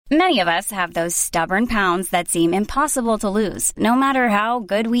Many of us have those stubborn pounds that seem impossible to lose, no matter how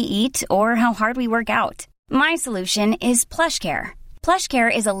good we eat or how hard we work out. My solution is PlushCare.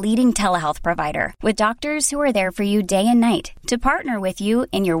 PlushCare is a leading telehealth provider with doctors who are there for you day and night to partner with you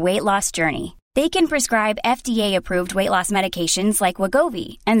in your weight loss journey. They can prescribe FDA-approved weight loss medications like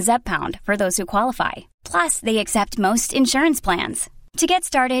Wegovy and Zepbound for those who qualify. Plus, they accept most insurance plans. To get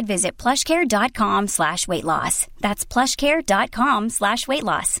started, visit plushcare.com/weightloss. That's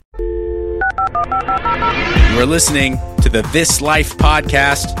plushcare.com/weightloss. You're listening to the This Life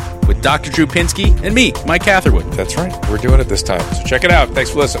podcast with Dr. Drew Pinsky and me, Mike Catherwood. That's right. We're doing it this time. So check it out.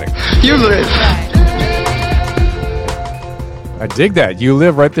 Thanks for listening. You live. I dig that. You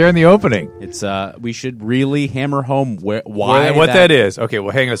live right there in the opening. It's we should really hammer home what that is. Okay,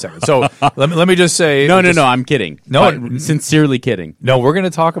 well, hang on a second. So let me just say. No, I'm kidding. No, sincerely kidding. No, we're going to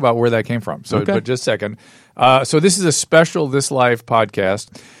talk about where that came from. So, okay. But just a second. So this is a special This Life podcast.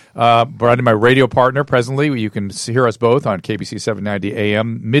 Brought in my radio partner presently. You can hear us both on KBC 790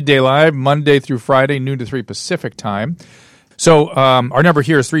 AM, midday live, Monday through Friday, noon to 3 Pacific time. So our number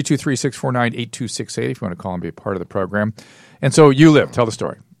here is 323-649-8268 if you want to call and be a part of the program. And so You Live. Tell the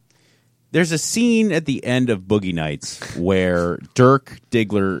story. There's a scene at the end of Boogie Nights where Dirk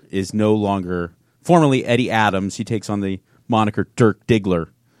Diggler is no longer, formerly Eddie Adams, he takes on the moniker Dirk Diggler.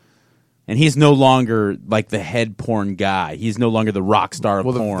 And he's no longer like the head porn guy. He's no longer the rock star of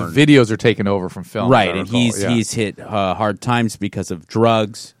porn. The videos are taken over from film. Right, and he's hit hard times because of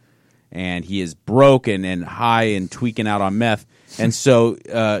drugs, and he is broken and high and tweaking out on meth. And so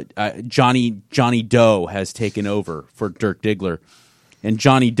Johnny Doe has taken over for Dirk Diggler. And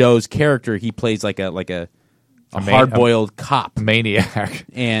Johnny Doe's character, he plays like a hard-boiled cop. Maniac.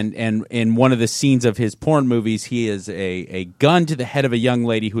 And in one of the scenes of his porn movies, he is a gun to the head of a young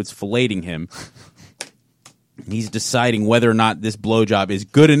lady who is filleting him. He's deciding whether or not this blowjob is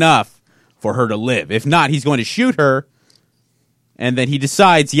good enough for her to live. If not, he's going to shoot her. And then he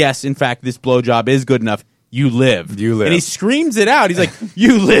decides, yes, in fact, this blowjob is good enough. You live. You live. And he screams it out. He's like,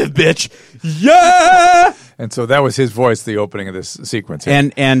 you live, bitch. Yeah! And so that was his voice, the opening of this sequence. Yeah.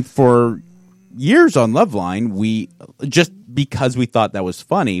 And for years on Loveline, we just because we thought that was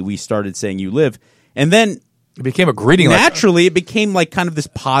funny, we started saying "you live," and then it became a greeting. Naturally, it became like kind of this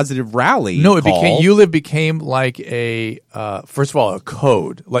positive rally. No, it call. became "you live" became like a first of all a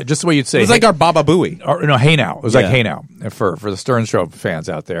code, like just the way you'd say. It was like our Baba Booey. Or, no, hey now. It was like hey now for the Stern Show fans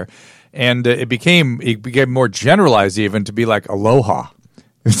out there, and it became more generalized even to be like aloha.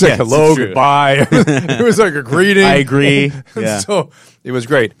 It's like hello, goodbye. It was like a greeting. I agree. Yeah. So it was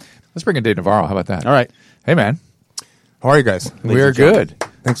great. Let's bring in Dave Navarro. How about that? All right. Hey, man. How are you guys? We are good.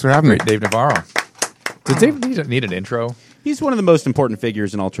 Thanks for having me. Dave Navarro. Does Dave need an intro? He's one of the most important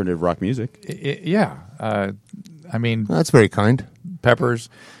figures in alternative rock music. Yeah. I mean... That's very kind. Peppers.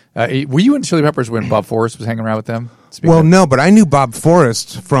 Were you in Chili Peppers when Bob Forrest was hanging around with them? No, but I knew Bob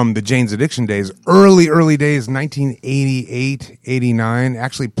Forrest from the Jane's Addiction days, early days, 1988, 89.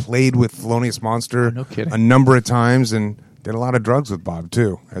 Actually played with Thelonious Monster a number of times and did a lot of drugs with Bob,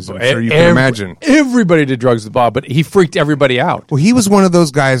 too, as I'm sure you can imagine. Everybody did drugs with Bob, but he freaked everybody out. Well, he was one of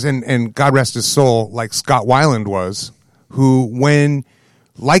those guys, and God rest his soul, like Scott Weiland was, who, when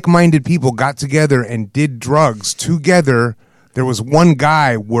like-minded people got together and did drugs together, there was one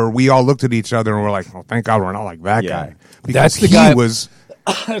guy where we all looked at each other and were like, "Oh, thank God we're not like that guy." Because that's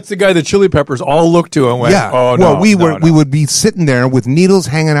the guy the Chili Peppers all looked to and went, "Oh no." Well, we would be sitting there with needles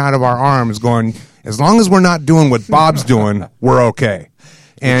hanging out of our arms, going, "As long as we're not doing what Bob's doing, we're okay."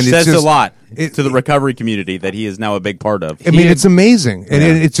 And it says a lot to the recovery community that he is now a big part of. I mean, it's amazing, and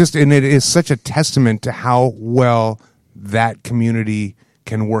it is such a testament to how well that community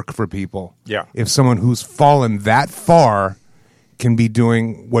can work for people. Yeah, if someone who's fallen that far can be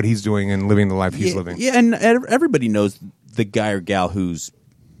doing what he's doing and living the life he's living. Yeah, and everybody knows the guy or gal who's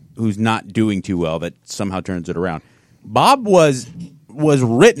not doing too well that somehow turns it around. Bob was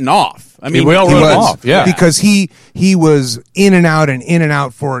written off. I mean, we all wrote him off, because he was in and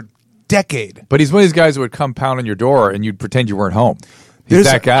out for a decade. But he's one of these guys who would come pound on your door and you'd pretend you weren't home. He's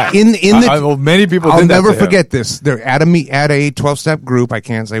that guy. Many people. I'll never forget this. They're at a 12-step group. I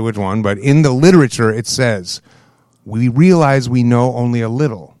can't say which one, but in the literature it says, "We realize we know only a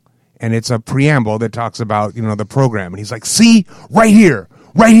little," and it's a preamble that talks about the program. And he's like, "See, right here,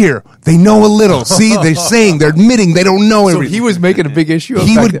 right here. They know a little. See, they're saying, they're admitting they don't know So everything. he was making a big issue of He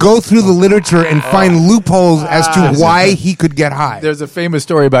the fact would that- go through the literature and find loopholes as to why he could get high. There's a famous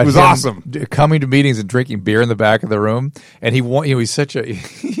story about It was him awesome. coming to meetings and drinking beer in the back of the room, and he's such a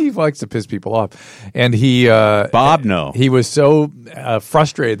he likes to piss people off, and Bob, no. he was so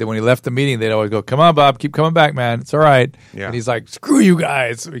frustrated that when he left the meeting, they'd always go, "Come on, Bob, keep coming back, man. It's all right." Yeah. And he's like, "Screw you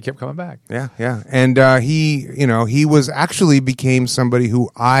guys!" So he kept coming back. Yeah, yeah. And he was actually became somebody who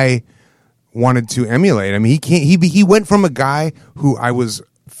I wanted to emulate. I mean, he went from a guy who I was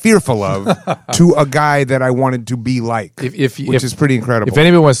fearful of to a guy that I wanted to be like, which is pretty incredible. If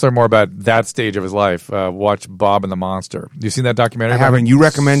anyone wants to learn more about that stage of his life, watch Bob and the Monster. You seen that documentary? I haven't. You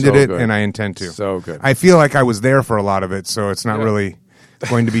recommended So it, good. and I intend to. So good. I feel like I was there for a lot of it, so it's not really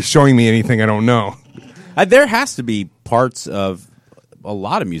going to be showing me anything I don't know. There has to be parts of a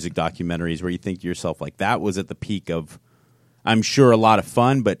lot of music documentaries where you think to yourself, like, that was at the peak of, I'm sure, a lot of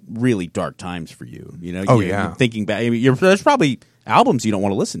fun, but really dark times for you. You know, you're thinking back. I mean, there's probably albums you don't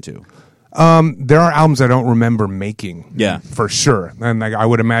want to listen to. There are albums I don't remember making. Yeah. for sure. And like I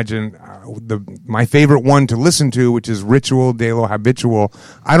would imagine my favorite one to listen to, which is Ritual de lo Habitual,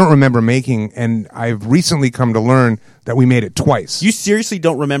 I don't remember making, and I've recently come to learn that we made it twice. You seriously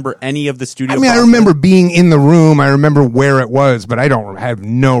don't remember any of the studio? I mean, I process? remember being in the room. I remember where it was, but I have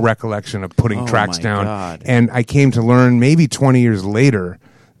no recollection of putting tracks my down. God. And I came to learn maybe 20 years later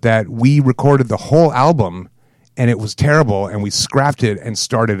that we recorded the whole album, and it was terrible, and we scrapped it and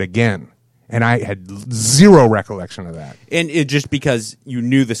started again. And I had zero recollection of that. And it just because you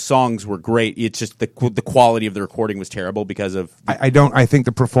knew the songs were great, it's just the quality of the recording was terrible because of. I think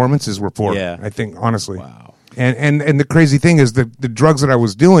the performances were poor. Yeah. I think, honestly. Wow. And the crazy thing is the drugs that I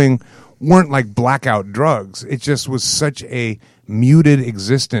was doing weren't like blackout drugs. It just was such a muted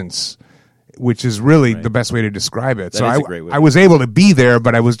existence, which is really the best way to describe it. That is a great way. I was able to be there,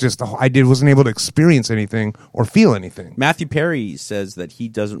 but I wasn't able to experience anything or feel anything. Matthew Perry says that he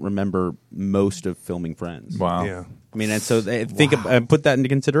doesn't remember most of filming Friends. Wow. Yeah. I mean, and so put that into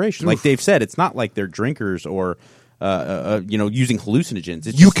consideration. Like Dave said, it's not like they're drinkers or using hallucinogens.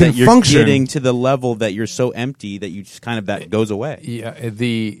 It's You just can that you're function. getting to the level that you're so empty that you just kind of that goes away. Yeah,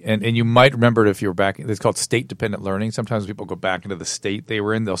 and you might remember it if you were back. It's called state-dependent learning. Sometimes people go back into the state they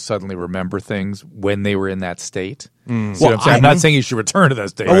were in. They'll suddenly remember things when they were in that state. See what I'm saying? I'm not saying you should return to that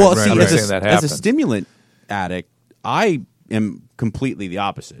state. Oh, well, I'm see, not as saying that a happens. stimulant addict, I am completely the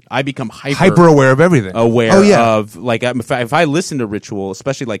opposite. I become Hyper aware of everything. aware Oh, yeah. of like if I listen to Ritual,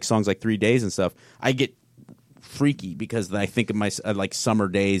 especially like songs like 3 Days and stuff, I get freaky because I think of my like summer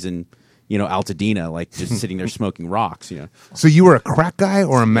days and Altadena, like just sitting there smoking rocks. So you were a crack guy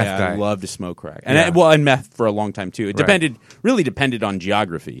or a meth Yeah, guy? I love to smoke crack, and and meth for a long time too. It really depended on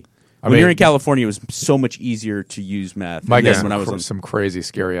geography. When you're in California, it was so much easier to use meth. Mike than has when I was on some crazy,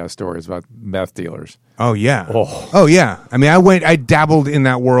 scary-ass stories about meth dealers. Oh yeah. Oh. Oh yeah. I mean, I dabbled in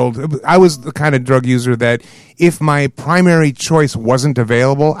that world. I was the kind of drug user that if my primary choice wasn't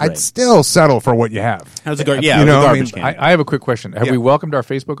available, I'd still settle for what you have. How's it going? Yeah, You it was know, a I garbage mean, can. I have a quick question. Have we welcomed our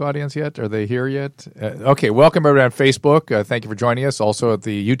Facebook audience yet? Are they here yet? Okay, welcome everybody on Facebook. Thank you for joining us. Also at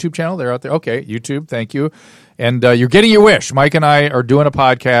the YouTube channel, they're out there. Okay, YouTube, thank you. And you're getting your wish. Mike and I are doing a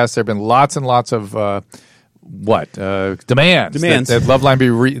podcast. There have been lots and lots of demands that Loveline be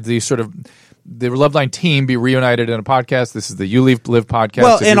the Loveline team be reunited in a podcast. This is the You Live podcast.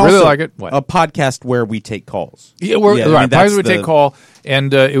 Well, if and you also really like it, a podcast where we take calls. Yeah, we're I mean, right. that's Podcast we take the- call,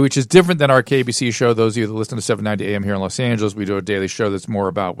 and which is different than our KBC show. Those of you that listen to 790 AM here in Los Angeles, we do a daily show that's more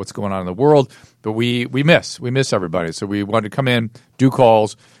about what's going on in the world. But we miss everybody, so we wanted to come in, do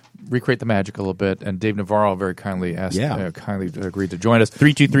calls, recreate the magic a little bit. And Dave Navarro very kindly kindly agreed to join us.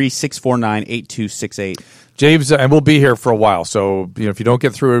 323-649-8268. James, and we'll be here for a while. So if you don't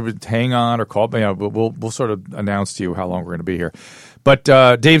get through, hang on or call. We'll sort of announce to you how long we're going to be here. But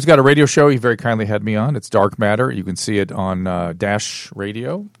Dave's got a radio show. He very kindly had me on. It's Dark Matter. You can see it on Dash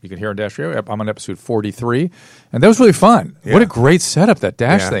Radio. You can hear it on Dash Radio. I'm on episode 43, and that was really fun. Yeah. What a great setup that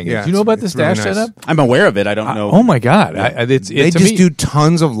Dash thing is. Yeah, Do you know about it's this Dash really nice. setup? I'm aware of it. I don't know. Oh my God! They just do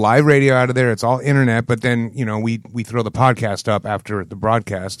tons of live radio out of there. It's all internet, but then we throw the podcast up after the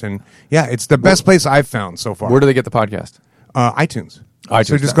broadcast, and it's the best place I've found so far. Where do they get the podcast? iTunes. iTunes.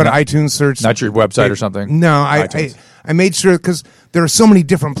 So just go to iTunes, search. Not your website or something? No, iTunes. I made sure because there are so many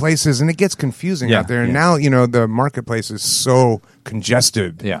different places, and it gets confusing Yeah, out there. And yeah. now the marketplace is so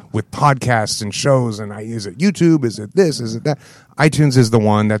congested with podcasts and shows. And is it YouTube? Is it this? Is it that? iTunes is the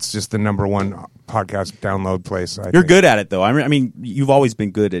one. That's just the number one podcast download place. You're good at it, though. I mean, you've always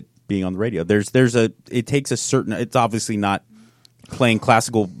been good at being on the radio. It takes a certain. It's obviously not playing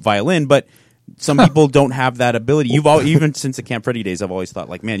classical violin, but some people don't have that ability. Even since the Camp Freddy days, I've always thought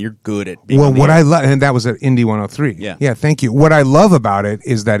like, man, you're good at being. Well, what I love, and that was at Indie 103. Yeah. Thank you. What I love about it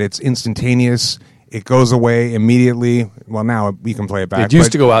is that it's instantaneous. It goes away immediately. Well, now we can play it back. It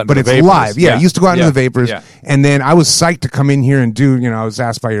used to go out, but into it's the vapors. live. Yeah, it used to go out into the vapors. Yeah. And then I was psyched to come in here and do. I was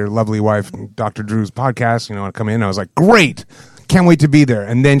asked by your lovely wife, Dr. Drew's podcast. To come in. I was like, great, can't wait to be there.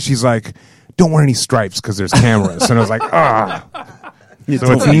 And then she's like, don't wear any stripes because there's cameras. And I was like,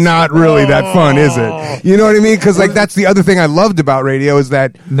 So it's not really that fun, is it? You know what I mean? Because that's the other thing I loved about radio is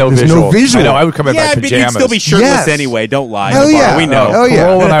that there's no visual. I know. I would come in yeah, like but pajamas. you'd still be shirtless anyway. Don't lie. Hell yeah. We know. Hell yeah.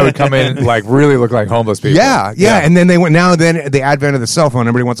 Cole and I would come in like really look like homeless people. Yeah. And then the advent of the cell phone,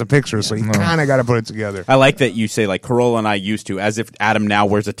 everybody wants a picture, so you kind of got to put it together. I like that you say like Corolla and I used to, as if Adam now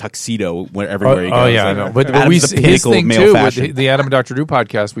wears a tuxedo everywhere he goes. Oh yeah, I know. But Adam's the his pinnacle of thing male too, fashion. with the Adam and Dr. Drew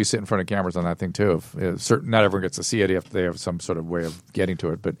podcast, we sit in front of cameras on that thing too. Not everyone gets to see it if they have some sort of way of getting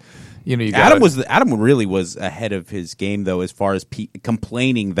to it, but. Adam really was ahead of his game though, as far as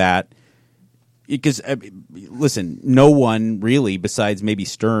complaining that because listen, no one really besides maybe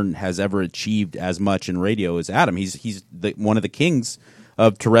Stern has ever achieved as much in radio as Adam. He's one of the kings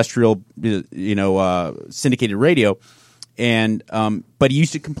of terrestrial, syndicated radio, and but he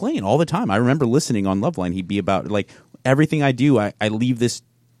used to complain all the time. I remember listening on Loveline. He'd be about like everything I do. I leave this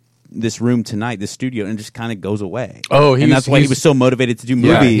room tonight, this studio, and it just kind of goes away. And that's why he was so motivated to do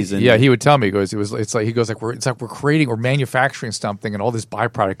movies. He would tell me, we're manufacturing something, and all this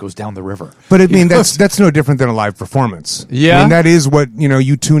byproduct goes down the river. But I mean, that's no different than a live performance. Yeah, I mean, that is what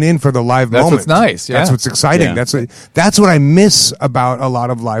you tune in for the live moment. That's what's nice. Yeah. That's what's exciting. Yeah. That's what I miss about a lot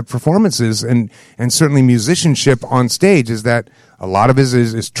of live performances, and certainly musicianship on stage is that a lot of it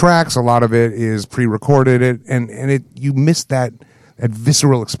is tracks, a lot of it is pre-recorded, and you miss that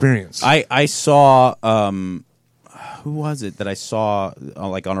visceral experience. I saw who was it that I saw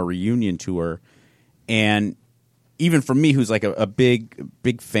like on a reunion tour, and even for me, who's like a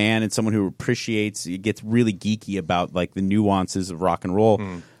big fan and someone who appreciates, gets really geeky about like the nuances of rock and roll.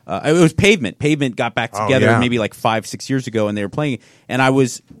 It was Pavement. Pavement got back together maybe like 5-6 years ago, and they were playing. And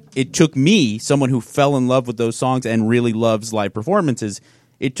it took me, someone who fell in love with those songs and really loves live performances.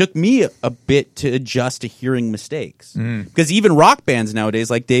 It took me a bit to adjust to hearing mistakes. Because even rock bands nowadays,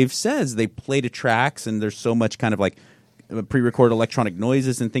 like Dave says, they play to tracks and there's so much kind of like pre-recorded electronic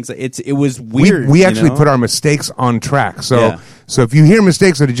noises and things like it was weird. We actually put our mistakes on track. So if you hear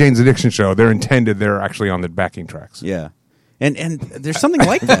mistakes at a Jane's Addiction show, they're actually on the backing tracks. Yeah. And there's something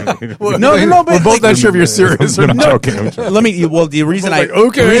like that. No, but we're both not sure if you're serious or not. Joking. Let me. Well, the reason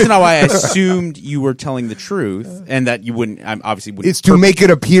the reason why I assumed you were telling the truth and that you wouldn't, obviously wouldn't. It's to make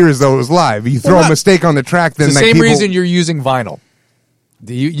it appear as though it was live. You throw a mistake on the track, then it's the same reason you're using vinyl.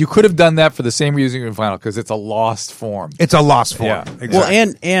 You could have done that for the same reason in vinyl because it's a lost form. It's a lost form. Yeah. Exactly.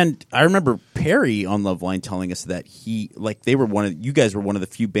 Well, and I remember Perry on Loveline telling us that you guys were one of the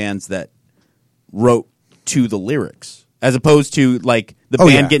few bands that wrote to the lyrics. As opposed to like the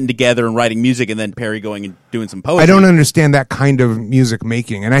band getting together and writing music and then Perry going and doing some poetry. I don't understand that kind of music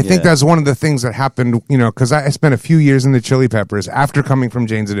making. And I think that's one of the things that happened, because I spent a few years in the Chili Peppers after coming from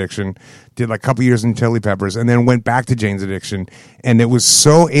Jane's Addiction, did like a couple years in Chili Peppers, and then went back to Jane's Addiction. And it was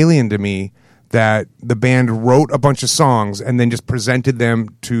so alien to me that the band wrote a bunch of songs and then just presented them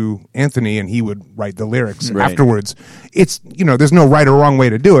to Anthony and he would write the lyrics afterwards. It's, there's no right or wrong way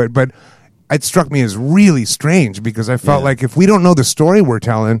to do it, but it struck me as really strange because I felt like if we don't know the story we're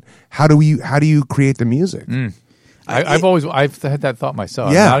telling, how do you create the music? I've had that thought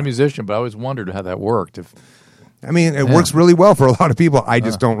myself. Yeah. I'm not a musician, but I always wondered how that worked. It works really well for a lot of people. I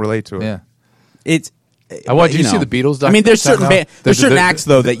just don't relate to it. Yeah, it's. Did you see the Beatles? I mean, there's certain acts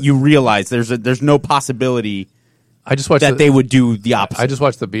though that you realize there's no possibility. I just watched they would do the opposite. I just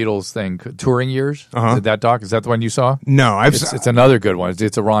watched the Beatles thing, Touring Years. That doc, is that the one you saw? No, it's another good one.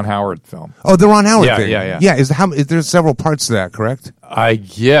 It's a Ron Howard film. Oh, the Ron Howard thing. Yeah. There's several parts to that, correct? I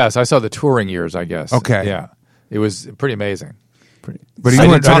saw the Touring Years. I guess. Okay. Yeah, it was pretty amazing. But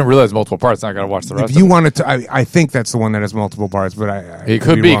I didn't realize multiple parts. Now I got to watch the rest. If you wanted to, I think that's the one that has multiple parts. But it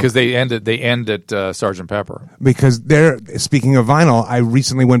could be because they end at Sgt. Pepper. Because speaking of vinyl, I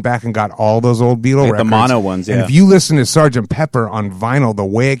recently went back and got all those old Beatle records, the mono ones. Yeah. And if you listen to Sgt. Pepper on vinyl, the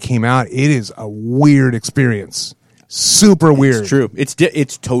way it came out, it is a weird experience. Super weird. It's true.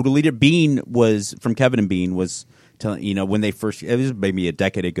 It's totally. Bean was from Kevin and Bean was telling when they first. It was maybe a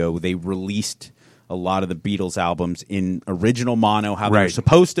decade ago. They released a lot of the Beatles albums in original mono, how they were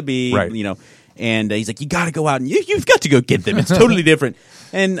supposed to be, and he's like, you got to go out and you've got to go get them. It's totally different.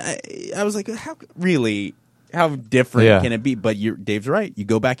 And I was like, how really? different can it be? But Dave's right. You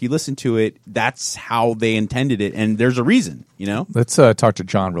go back, you listen to it. That's how they intended it, and there's a reason. Let's talk to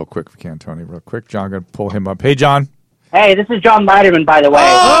John real quick if we can, Tony. Real quick, John, gonna pull him up. Hey, John. Hey, this is John Leiderman, by the way.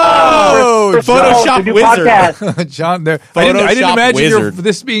 Photoshop wizard. John, there. I didn't imagine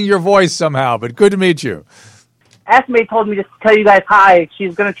this being your voice somehow, but good to meet you. Esme told me to tell you guys hi.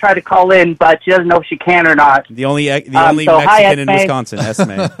 She's going to try to call in, but she doesn't know if she can or not. The only so Mexican hi, in Wisconsin,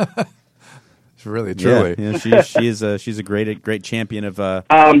 Esme. It's really, truly. Yeah, she's a great champion of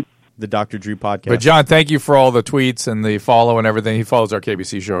the Dr. Drew podcast. But John, thank you for all the tweets and the follow and everything. He follows our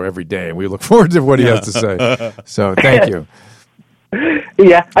KBC show every day, and we look forward to what he has to say. So thank you.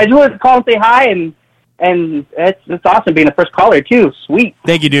 Yeah, I just wanted to call and say hi, and it's awesome being the first caller too. Sweet.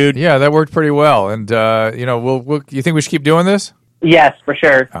 Thank you, dude. Yeah, that worked pretty well. And you think we should keep doing this? Yes, for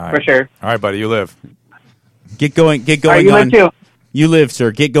sure. For sure. All right, buddy, you live. Get going you on. live too. You live,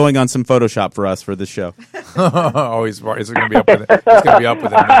 sir. Get going on some Photoshop for us for this show. He's going to be up with it. He's going to be up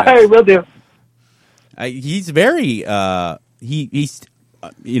with it. I will do. He's very he's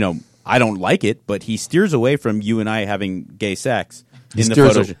I don't like it, but he steers away from you and I having gay sex in the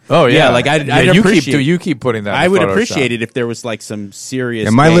Photoshop. Oh yeah, like I'd appreciate. You keep putting that. I in would Photoshop. appreciate it if there was like some serious.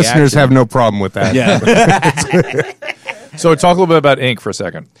 And my gay listeners action. have no problem with that. Yeah. So talk a little bit about Ink for a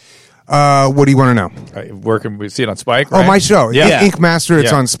second. What do you want to know? Where can we see it on Spike? Oh, right? my show. Yeah. Ink Master.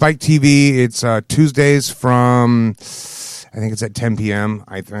 It's Yeah. on Spike TV. It's Tuesdays from, I think it's at 10 p.m.,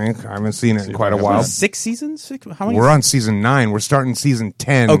 I think. I haven't seen it in quite a while. 6 seasons? How many? We're on season 9. We're starting season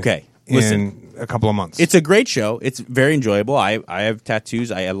 10 Okay. in a couple of months. It's a great show. It's very enjoyable. I have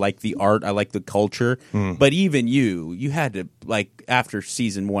tattoos. I like the art. I like the culture. But even you had to, like, after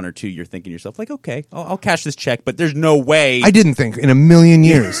season 1 or 2, you're thinking to yourself, like, okay, I'll cash this check, but there's no way. I didn't think in a million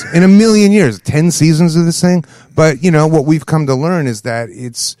years. 10 seasons of this thing. But, what we've come to learn is that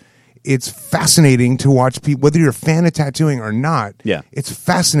it's fascinating to watch people, whether you're a fan of tattooing or not. Yeah. It's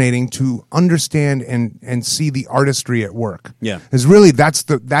fascinating to understand and see the artistry at work. Yeah. Because really that's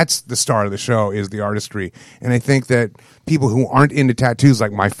the star of the show is the artistry. And I think that people who aren't into tattoos,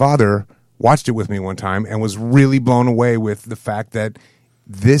 like my father watched it with me one time and was really blown away with the fact that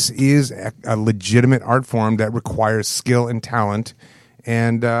this is a legitimate art form that requires skill and talent.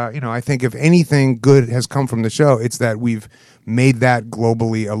 And, I think if anything good has come from the show, it's that we've made that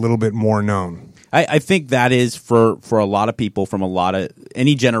globally a little bit more known. I think that is for a lot of people from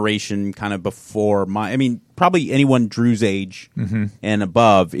any generation kind of before probably anyone Drew's age and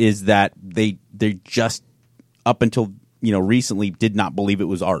above is that they just up until recently did not believe it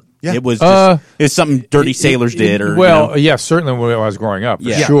was art. Yeah. It was it's something dirty sailors did. Certainly when I was growing up,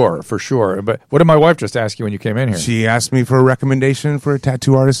 for sure. But what did my wife just ask you when you came in here? She asked me for a recommendation for a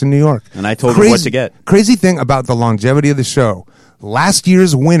tattoo artist in New York. And I told her what to get. Crazy thing about the longevity of the show, last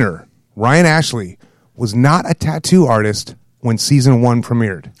year's winner, Ryan Ashley, was not a tattoo artist when season 1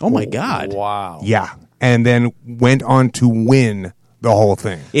 premiered. Oh my God. Wow. Yeah. And then went on to win the whole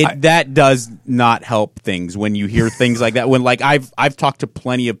thing. That does not help things when you hear things like that. When I've talked to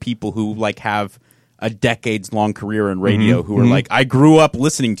plenty of people who have a decades long career in radio who are like, I grew up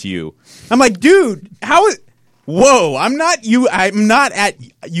listening to you. I'm like, dude, whoa, I'm not at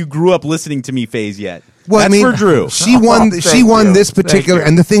you grew up listening to me phase yet. Well, That's for Drew. She won. She won you. this particular. Thank you.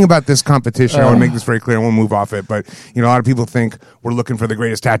 And the thing about this competition, I want to make this very clear. I won't move off it, but a lot of people think we're looking for the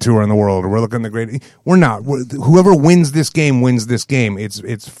greatest tattooer in the world, or we're looking We're not. Whoever wins this game wins this game.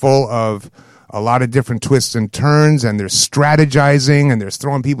 It's full of a lot of different twists and turns, and there's strategizing, and there's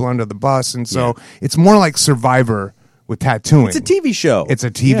throwing people under the bus, and so it's more like Survivor with tattooing. It's a TV show. It's a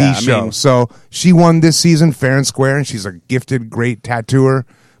TV show. So she won this season fair and square, and she's a gifted, great tattooer.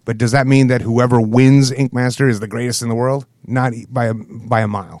 But does that mean that whoever wins Ink Master is the greatest in the world? Not by a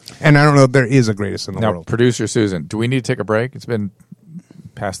mile. And I don't know if there is a greatest in the Now, world. producer Susan, do we need to take a break? It's been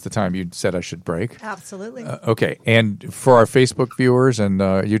past the time you said I should break. Absolutely. Okay, and for our Facebook viewers and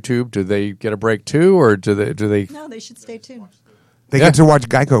YouTube, do they get a break too, or do they? No, they should stay tuned. They get to watch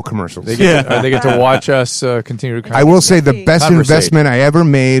Geico commercials. They get to watch us continue to. I will say the best Conversate. investment I ever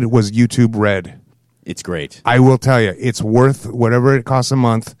made was YouTube Red. It's great. I will tell you, it's worth whatever it costs a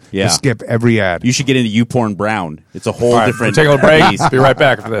month Yeah. to skip every ad. You should get into YouPorn Brown. It's a whole All right, different. we're taking a break. Be right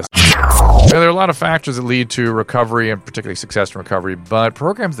back after this. There are a lot of factors that lead to recovery and particularly success in recovery, but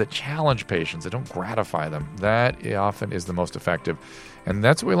programs that challenge patients, that don't gratify them, that often is the most effective. And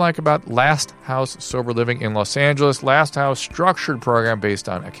that's what we like about Last House Sober Living in Los Angeles. Last House, structured program based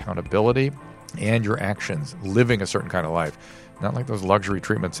on accountability and your actions, living a certain kind of life. not like those luxury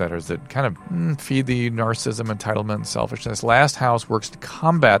treatment centers that kind of feed the narcissism, entitlement, and selfishness. Last House works to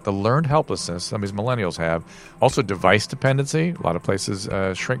combat the learned helplessness some of these millennials have. Also, device dependency. A lot of places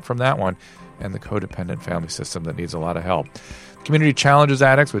shrink from that one. And the codependent family system that needs a lot of help. The community challenges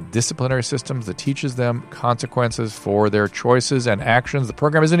addicts with disciplinary systems that teaches them consequences for their choices and actions. The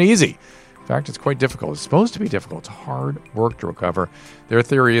program isn't easy. In fact, it's quite difficult. It's supposed to be difficult. It's hard work to recover. Their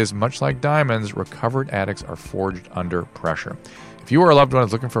theory is, much like diamonds, recovered addicts are forged under pressure. If you or a loved one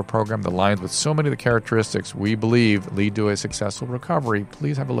is looking for a program that aligns with so many of the characteristics we believe lead to a successful recovery,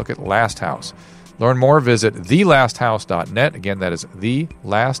 please have a look at Last House. Learn more, visit thelasthouse.net. Again, that is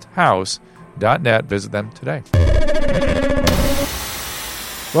thelasthouse.net. Visit them today.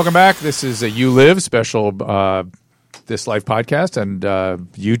 Welcome back. This is a You Live special This Life podcast, and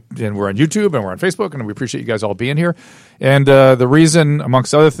we're on YouTube and we're on Facebook, and we appreciate you guys all being here. And the reason,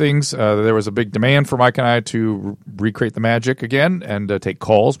 amongst other things, there was a big demand for Mike and I to recreate the magic again and take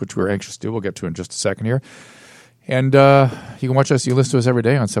calls, which we're anxious to do. We'll get to in just a second here. And you can watch us. You listen to us every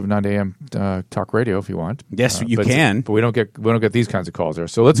day on 790 AM Talk Radio if you want. Yes, you can. But we don't get these kinds of calls there.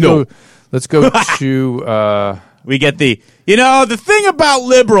 So let's go. Let's go to. We get the thing about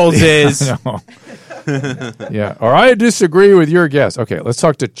liberals is. Yeah, or I disagree with your guess. Okay, let's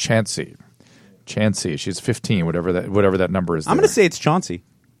talk to Chancey. Chancey, she's 15, whatever that number is. I'm going to say it's Chauncey.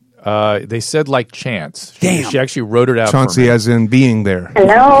 They said like chance. Damn. She actually wrote it out. Chauncey, as in being there.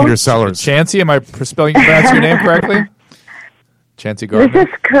 Hello? Peter Sellers. Chancey, am I pronouncing your name correctly? Chancey Gardner. This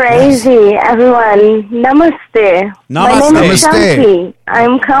is crazy, everyone. Namaste. My name is Namaste. Chauncey.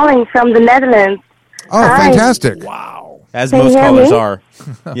 I'm calling from the Netherlands. Oh, Hi. fantastic. Wow. As Can most you hear callers me? are.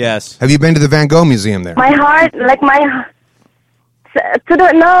 Yes. Have you been to the Van Gogh Museum there? My heart, not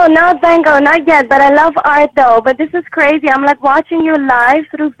Van Gogh, not yet, but I love art though. But this is crazy. I'm like watching you live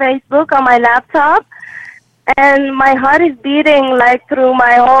through Facebook on my laptop, and my heart is beating like through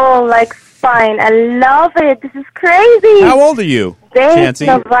my whole spine. I love it. This is crazy. How old are you, Dave Chancey?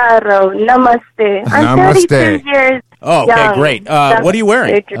 Navarro, namaste. I'm Namaste. 32 years Oh, okay, young. great. What are you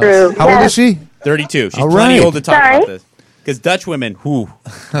wearing? That's true. How old is she? 32. She's All plenty right. old to talk Sorry? about this. Because Dutch women, I know.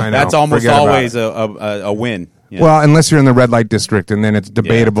 that's almost Forget about always it. a win. Yeah. Well, unless you're in the red light district, and then it's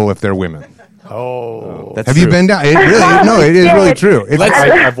debatable if they're women. Oh, That's Have true. you been down? It is really true. It's,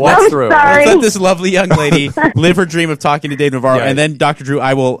 I've walked I'm through. sorry. Let's let this lovely young lady live her dream of talking to Dave Navarro, Yeah. and then Dr. Drew,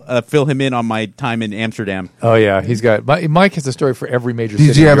 I will fill him in on my time in Amsterdam. Oh yeah, he's got. Mike has a story for every major. did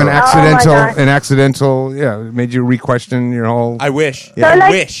city you in have an Europe. accidental? Yeah, made you re-question your whole. I wish. Yeah. I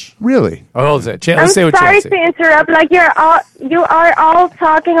like- wish. Really? Oh, hold on. I'm Let's say what sorry Chancey. to interrupt. You are all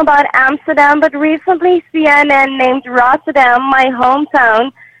talking about Amsterdam, but recently CNN named Rotterdam, my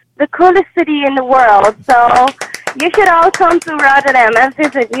hometown, the coolest city in the world. So you should all come to Rotterdam and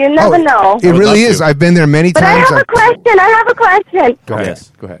visit. You never know. It would really love is. to. I've been there many But I times. have a question. Go ahead.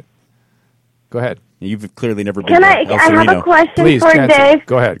 Yes. Go ahead. Go ahead. You've clearly never been Can to I? El I have Sereno. a question Please, for Chancey. Dave.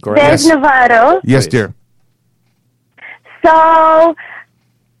 Go ahead. Go Dave ahead. Yes. Navarro. Yes, Please. dear. So,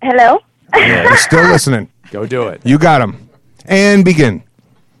 hello. We're still listening. Go do it. You got him. And begin.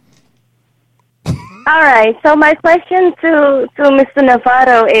 All right. So my question to Mr.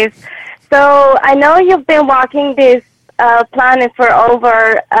 Navarro is, so I know you've been walking this planet for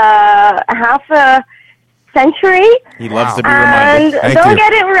over half a century. He loves to be And reminded. Thank don't you.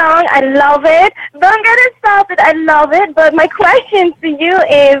 get it wrong, I love it. Don't get it stopped, I love it. But my question to you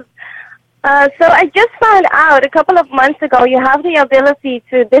is, so I just found out a couple of months ago you have the ability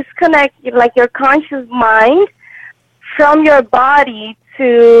to disconnect your conscious mind from your body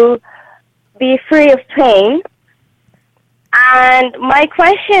to be free of pain. And my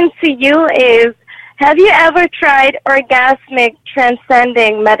question to you is, have you ever tried orgasmic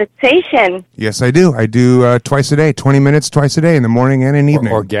transcending meditation? Yes, I do. I do twice a day, 20 minutes twice a day, in the morning and in the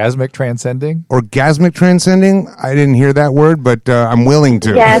evening. Orgasmic transcending. Orgasmic transcending? I didn't hear that word, but I'm willing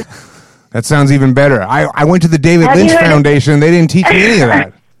to. Yes. That sounds even better. I went to the David Have Lynch you heard of- Foundation. They didn't teach me any of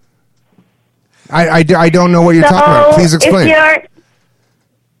that. I don't know what you're talking about. Please explain.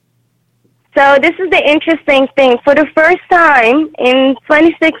 So this is the interesting thing. For the first time in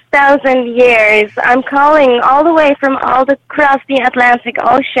 26,000 years, I'm calling all the way from all across the Atlantic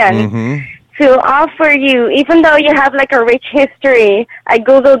Ocean to offer you, even though you have a rich history, I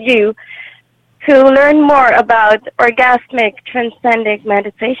Googled you, to learn more about orgasmic transcending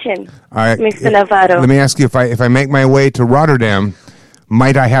meditation, Mr. Navarro. Let me ask you, if I make my way to Rotterdam,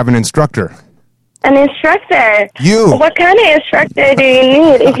 might I have an instructor? An instructor. You. What kind of instructor do you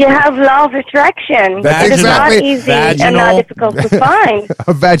need if you have law of attraction? That's It is not exactly- easy and not Vaginal. difficult to find.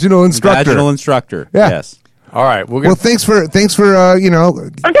 A vaginal instructor. Vaginal instructor. Yeah. Yes. All right. We're Well, gonna. thanks for filling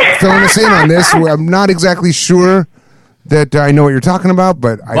us in on this. I'm not exactly sure that I know what you're talking about,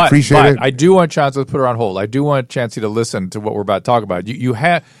 but I appreciate it. I do want Chauncey to put her on hold. I do want Chancey to listen to what we're about to talk about. You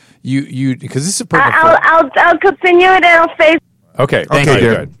because this is perfect. I'll continue it on Facebook. Okay, Okay,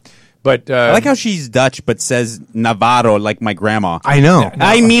 dear. good. But I like how she's Dutch but says Navarro like my grandma. I know.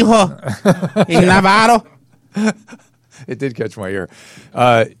 Ay, mijo. In Navarro. it did catch my ear.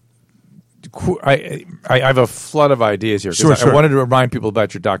 I have a flood of ideas here. 'Cause Sure. I wanted to remind people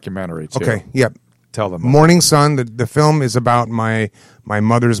about your documentary too. Okay, yep. Tell them. Morning Sun, the film is about my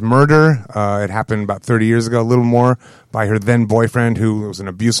mother's murder. It happened about 30 years ago, a little more, by her then boyfriend, who was an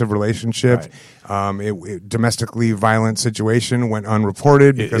abusive relationship. It domestically violent situation went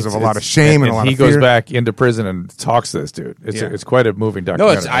unreported because of a lot of shame and a lot he of fear. goes back into prison and talks to this dude. It's quite a moving No,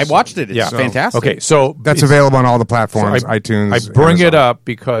 documentary. I watched it. It's fantastic. Okay, so That's available on all the platforms, iTunes. I bring Amazon. it up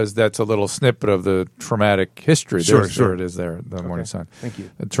because that's a little snippet of the traumatic history. Sure. There it is there, the Morning Sun. Thank you.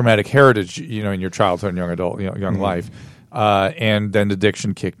 The traumatic heritage, in your childhood and young adult, young life. And then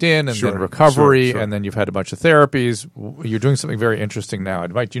addiction kicked in, and then recovery, and then you've had a bunch of therapies. You're doing something very interesting now.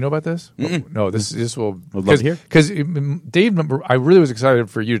 Mike, do you know about this? No, this will. I'd love to hear. Because Dave, I really was excited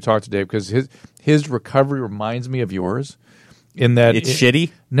for you to talk to Dave because his recovery reminds me of yours. In that It's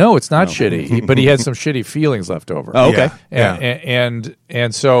shitty? No, it's not shitty. But he had some shitty feelings left over. Oh, okay.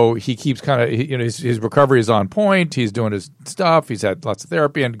 And so he keeps kind of his recovery is on point. He's doing his stuff. He's had lots of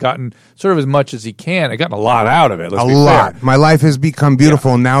therapy and gotten sort of as much as he can. And gotten a lot out of it. Let's be lot. fair. My life has become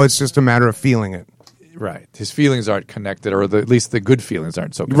beautiful. Now it's just a matter of feeling it. Right. His feelings aren't connected, or at least the good feelings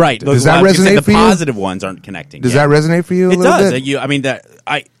aren't so connected. Right. Does that I was gonna say resonate for the you? positive ones aren't connecting. Does that resonate for you a It little does. bit? I mean, that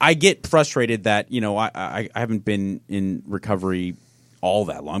I get frustrated that, I haven't been in recovery all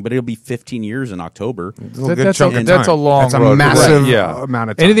that long, but it'll be 15 years in October. It's a good chunk of That's a time. long That's a road. massive Right.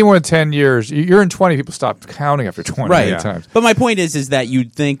 amount of time. Anything more than 10 years, you're in 20, people stop counting after 20 Right. times. But my point is that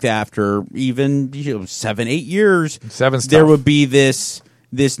you'd think that after even 7-8 years, Seven's there tough. would be this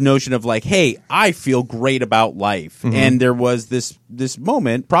notion of like, hey, I feel great about life. Mm-hmm. And there was this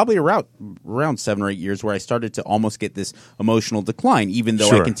moment probably around 7 or 8 years where I started to almost get this emotional decline, even though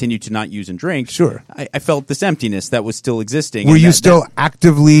Sure. I continued to not use and drink. Sure. I felt this emptiness that was still existing. Were and you that- still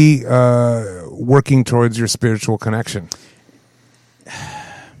actively working towards your spiritual connection?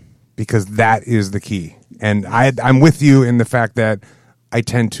 Because that is the key. And I'm with you in the fact that I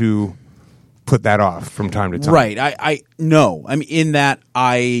tend to put that off from time to time. Right. I no. I mean, in that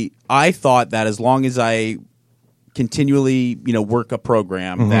I thought that as long as I continually, work a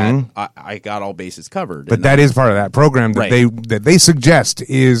program, that I got all bases covered. But And that is part of that program that Right. they suggest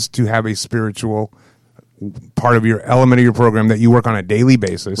is to have a spiritual part of your element of your program that you work on a daily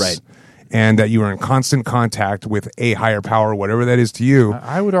basis. Right. And that you are in constant contact with a higher power, whatever that is to you.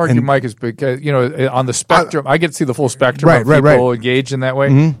 I would argue And- Mike is because on the spectrum. I get to see the full spectrum Right, of right, people right. engaged in that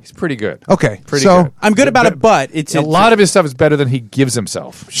way. He's pretty good. Okay, pretty so- good. I'm good about it, but it's a lot of his stuff is better than he gives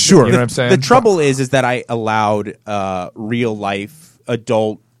himself. Sure. you know what I'm saying. The trouble is that I allowed real life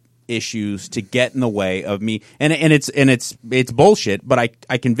adult issues to get in the way of me, and it's bullshit. But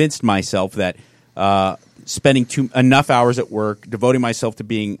I convinced myself that spending enough hours at work, devoting myself to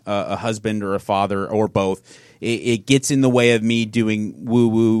being a husband or a father or both, it gets in the way of me doing woo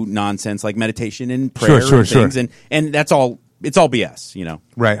woo nonsense like meditation and prayer and things, and that's all. It's all BS,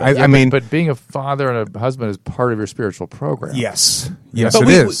 Right. But, but being a father and a husband is part of your spiritual program. Yes, but it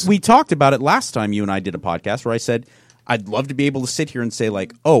is. we talked about it last time you and I did a podcast where I said I'd love to be able to sit here and say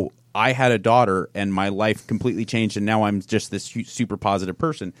like, oh, I had a daughter and my life completely changed and now I'm just this super positive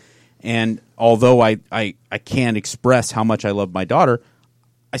person. And although I can't express how much I love my daughter,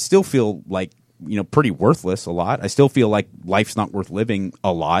 I still feel like, pretty worthless a lot. I still feel like life's not worth living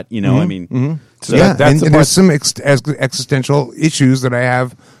a lot, I mean. So yeah, that's and there's some existential issues that I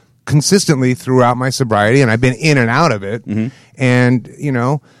have consistently throughout my sobriety, and I've been in and out of it. And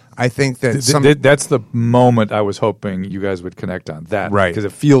I think that That's the moment I was hoping you guys would connect on that, Right. Because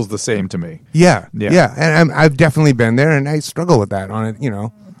it feels the same to me. yeah, Yeah. and I've definitely been there, and I struggle with that on it,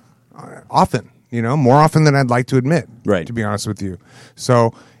 often, more often than I'd like to admit, Right. to be honest with you.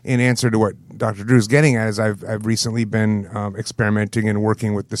 So, in answer to what Dr. Drew's getting at, is I've recently been experimenting and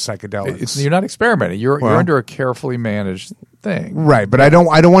working with the psychedelics. You're not experimenting. You're Well- under a carefully managed thing. Right, but I don't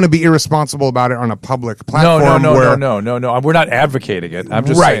want to be irresponsible about it on a public No, platform. where, no. We're not advocating it. I'm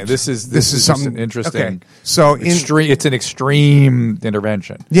just Right. saying this is This is just something- an interesting. okay. So in- it's an extreme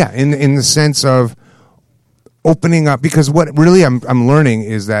intervention. Yeah, in the sense of opening up, because what really I'm learning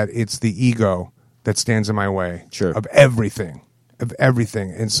is that it's the ego that stands in my way of everything,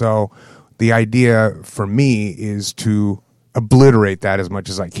 and so the idea for me is to obliterate that as much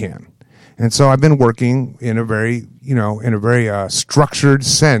as I can, and so I've been working in a very structured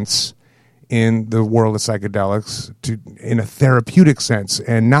sense in the world of psychedelics in a therapeutic sense,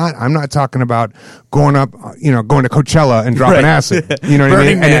 and I'm not talking about going to Coachella and dropping acid, you know what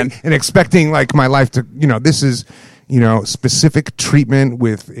I mean, and expecting like my life to, this is, specific treatment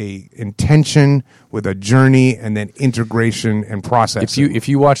with a intention, with a journey, and then integration and processing. If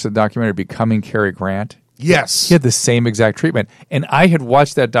you watch the documentary Becoming Cary Grant, yes, he had the same exact treatment, and I had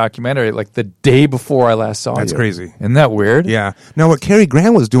watched that documentary like the day before I last saw That's you. crazy. Isn't that weird? Yeah. Now, what Cary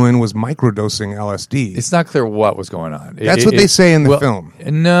Grant was doing was microdosing LSD. It's not clear what was going on. That's what they say in the film.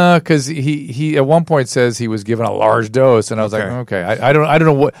 No, because he at one point says he was given a large dose, and I was like, okay, I don't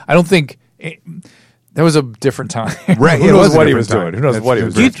know what. I don't think. That was a different time. Right. Who knows what he was doing? Who knows what he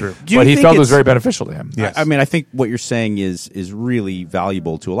was doing? True. But he felt it was very beneficial to him. Yes. I mean, I think what you're saying is really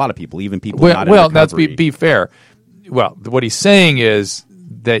valuable to a lot of people, even people not Well, in let's recovery. be fair. Well, what he's saying is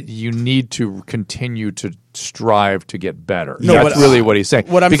that you need to continue to strive to get better. No, That's really what he's saying.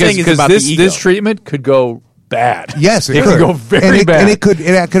 what I'm saying is about this, the ego. this treatment could go bad. Yes, it could go very bad.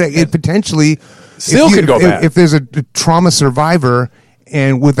 And it potentially Still could go bad. If there's a trauma survivor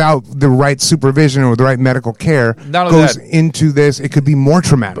and without the right supervision or the right medical care Not only goes that- into this, it could be more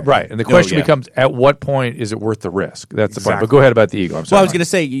traumatic. Right. And the question yeah. becomes, at what point is it worth the risk? That's the point. Exactly. But go ahead about the ego. I'm sorry. Well, I was going to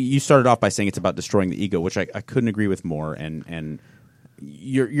say you started off by saying it's about destroying the ego, which I couldn't agree with more. And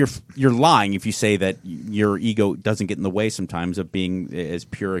you're lying if you say that your ego doesn't get in the way sometimes of being as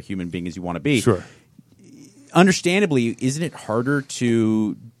pure a human being as you want to be. Sure. Understandably, isn't it harder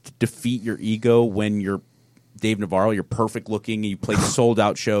to defeat your ego when you're Dave Navarro, you're perfect looking, and you play sold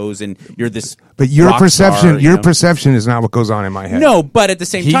out shows, and you're this. But your rock perception, star, perception is not what goes on in my head. No, but at the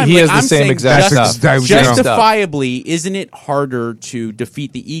same time, he like, has the I'm same saying exact just- stuff. Justifiably, isn't it harder to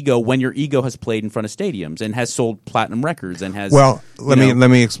defeat the ego when your ego has played in front of stadiums and has sold platinum records and has? Well, let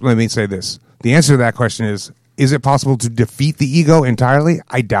me say this. The answer to that question is it possible to defeat the ego entirely?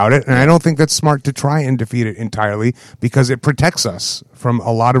 I doubt it, and I don't think that's smart to try and defeat it entirely because it protects us from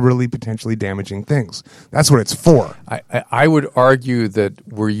a lot of really potentially damaging things. That's what it's for. I would argue that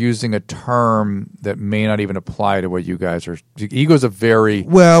we're using a term that may not even apply to what you guys are. Ego is a very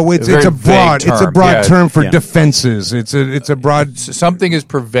It's very a broad vague term. Yeah. term for defenses. It's a broad. Something is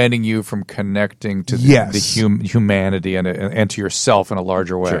preventing you from connecting to the humanity and to yourself in a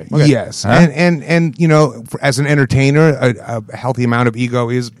larger way. Sure. Yes, and as an entertainer, a healthy amount of ego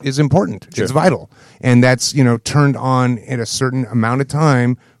is important. Sure. It's vital, and that's turned on at a certain amount of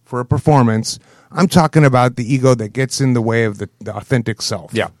time for a performance. I'm talking about the ego that gets in the way of the authentic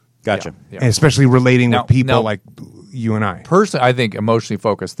self. Yeah. Gotcha. Yeah. And especially relating with people now- like you and I. Personally, I think emotionally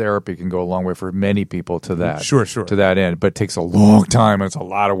focused therapy can go a long way for many people to that. Sure. To that end, but it takes a long time and it's a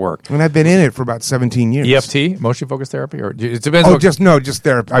lot of work. And I've been in it for about 17 years. EFT, emotionally focused therapy, or it depends. Oh, what, just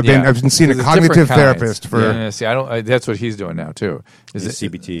therapy. I've been seeing a There's cognitive different kinds. therapist for. Yeah, see, I don't. That's what he's doing now too. Is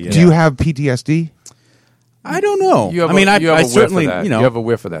it CBT? Do you have PTSD? I don't know. You have I mean, you have I a whiff certainly, of that. you have a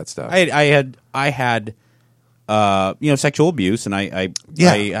whiff of that stuff. I had sexual abuse, and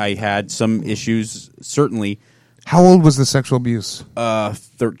I had some issues. Certainly, How old was the sexual abuse?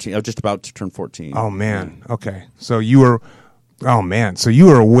 13. I was just about to turn 14. Oh man. Okay. So you were. Oh man. So you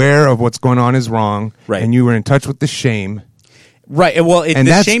were aware of what's going on is wrong, Right. And you were in touch with the shame. Right. Well, And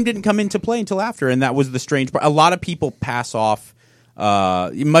the that's- shame didn't come into play until after, and that was the strange part. A lot of people pass off,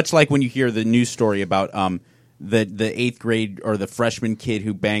 much like when you hear the news story about the 8th grade or the freshman kid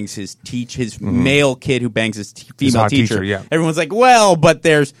who bangs his male kid who bangs his female hot teacher. teacher, yeah. Everyone's like, well, but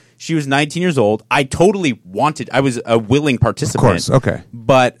she was 19 years old. I was a willing participant. Of course, okay.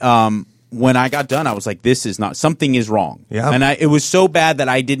 But when I got done, I was like, this is not, something is wrong. Yeah. And it was so bad that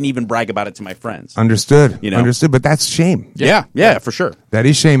I didn't even brag about it to my friends. Understood. You know? Understood. But that's shame. Yeah, for sure. That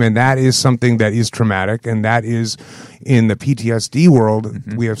is shame, and that is something that is traumatic, and that is in the PTSD world.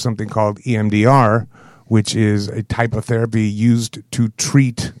 Mm-hmm. We have something called EMDR, which is a type of therapy used to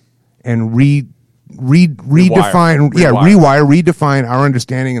treat and redefine our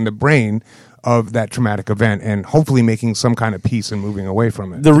understanding in the brain of that traumatic event, and hopefully making some kind of peace and moving away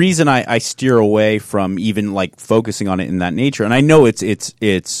from it. The reason I steer away from even like focusing on it in that nature, and I know it's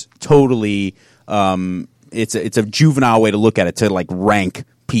totally it's a juvenile way to look at it, to like rank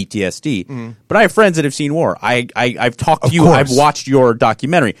PTSD. But I have friends that have seen war. I've talked to Of you. course. I've watched your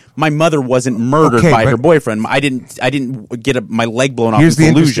documentary. My mother wasn't murdered Okay, by her but- boyfriend. I didn't get my leg blown off in Here's the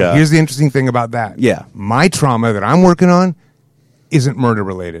Fallujah. interesting thing about that. Yeah. My trauma that I'm working on isn't murder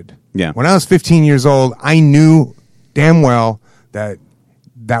related. Yeah. When I was 15 years old, I knew damn well that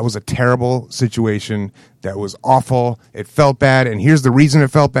was a terrible situation. That was awful. It felt bad. And here's the reason it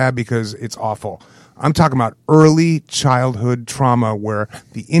felt bad: because it's awful. I'm talking about early childhood trauma where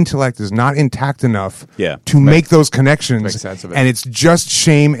the intellect is not intact enough to make those connections. Makes sense of it. And it's just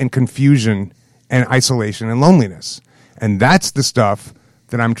shame and confusion and isolation and loneliness. And that's the stuff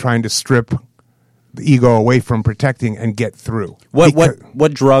that I'm trying to strip the ego away from protecting and get through.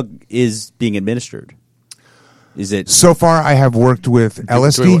 What drug is being administered? Is it So far, I have worked with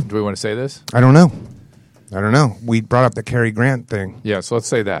LSD. Do we want to say this? I don't know. We brought up the Cary Grant thing. Yeah, so let's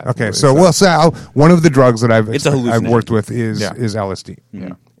say that. Okay, so we'll say one of the drugs that I've hallucinogen. worked with is LSD.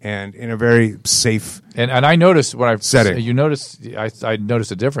 Yeah. And in a very safe And I noticed when setting. You noticed I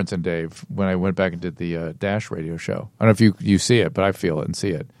noticed a difference in Dave when I went back and did the Dash radio show. I don't know if you see it, but I feel it and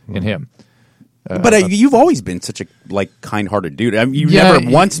see it in him. But you've always been such a kind-hearted dude. I mean, you never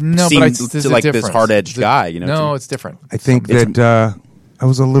once seemed there's like a this difference. hard-edged guy. You know, No, it's different. I think that I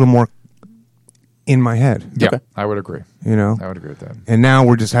was a little more in my head. Yeah, Okay. I would agree. You know? I would agree with that. And now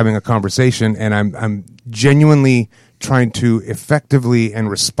we're just having a conversation, and I'm genuinely trying to effectively and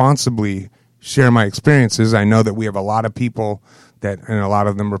responsibly share my experiences. I know that we have a lot of people and a lot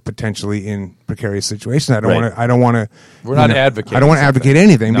of them are potentially in precarious situations. I don't want to. We're not advocating I don't want to advocate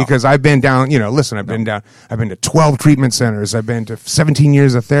anything No. because I've been down. Listen, I've been down. I've been to 12 treatment centers. I've been to 17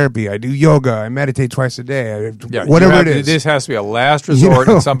 years of therapy. I do yoga. I meditate twice a day. Whatever it is. This has to be a last resort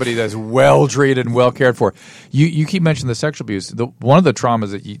and somebody that's well treated and well cared for. You keep mentioning the sexual abuse. One of the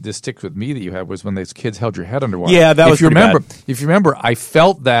traumas that sticks with me that you had was when those kids held your head underwater. Yeah, that was if you pretty remember. bad. If you remember, I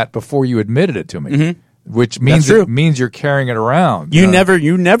felt that before you admitted it to me. Mm-hmm. Which means That's true. it means you're carrying it around. You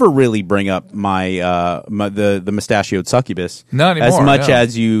never really bring up the mustachioed succubus Not anymore, as much no.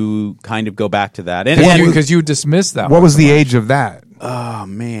 as you kind of go back to that. Because you dismissed that. What was the age of that? Oh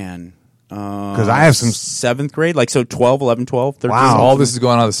man, Because I have some. 7th grade, like so 12, 11, 12, 13. Wow. All this is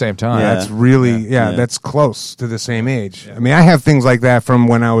going on at the same time. Yeah. That's really that's close to the same age. I mean, I have things like that from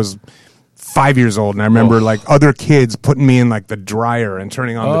when I was 5 years old, and I remember like other kids putting me in like the dryer and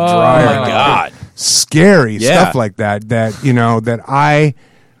turning on the dryer. my God. Scary stuff like that.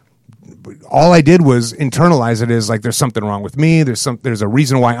 All I did was internalize it as like there's something wrong with me. There's a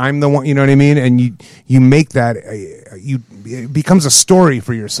reason why I'm the one. You know what I mean? And you make that it becomes a story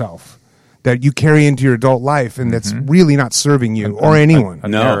for yourself that you carry into your adult life, and that's really not serving you or anyone.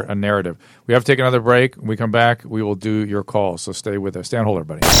 A narrative. We have to take another break. When we come back, we will do your call. So stay with us. Stay on hold,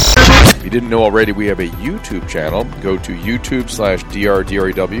 everybody. If you didn't know already, we have a YouTube channel. Go to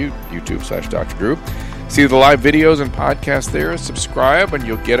YouTube/DRDREW, YouTube/Dr. Drew. See the live videos and podcasts there. Subscribe, and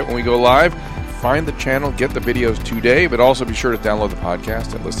you'll get it when we go live. Find the channel, get the videos today, but also be sure to download the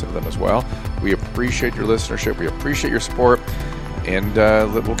podcast and listen to them as well. We appreciate your listenership. We appreciate your support. And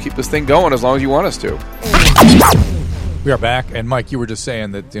we'll keep this thing going as long as you want us to. We are back. And, Mike, you were just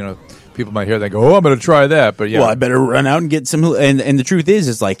saying that, people might hear that and go, I'm going to try that. But, yeah. Well, I better run out and get some. And the truth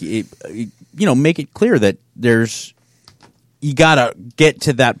is like, make it clear that you got to get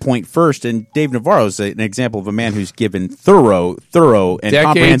to that point first. And Dave Navarro is an example of a man who's given thorough and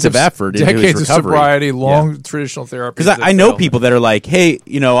comprehensive effort into his recovery. Decades of sobriety, long traditional therapy. Because I know people that are like, hey,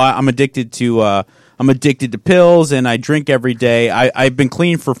 I'm addicted to pills and I drink every day. I've been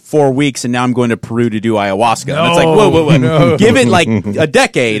clean for 4 weeks and now I'm going to Peru to do ayahuasca. And it's like, whoa. No. Give it like a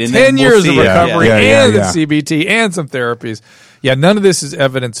decade. And 10 then years we'll of see. recovery Yeah. CBT and some therapies. Yeah, none of this is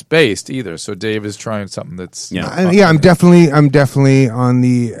evidence-based either. So Dave is trying something that's... I'm definitely on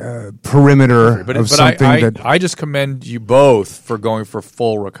the perimeter of something I just commend you both for going for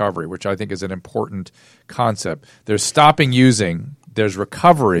full recovery, which I think is an important concept. There's stopping using... There's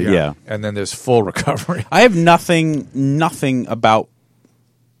recovery, and then there's full recovery. I have nothing about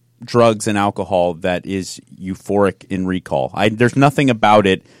drugs and alcohol that is euphoric in recall. There's nothing about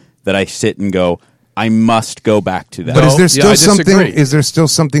it that I sit and go, I must go back to that. But is there still I something? disagree. Is there still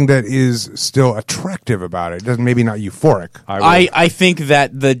something that is still attractive about it? Maybe not euphoric. I think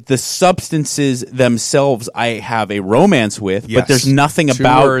that the substances themselves I have a romance with, but there's nothing Two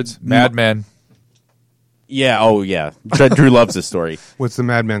about words, Mad Men. Yeah. Oh, yeah. Drew loves this story. What's the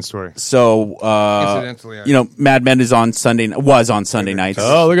Mad Men story? So, Incidentally, Mad Men was on Sunday nights.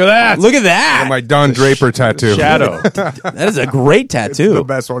 Oh, look at that! Look at that! My Don Draper tattoo. Shadow. That is a great tattoo. The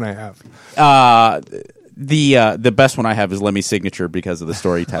best one I have. The best one I have is Lemmy's signature because of the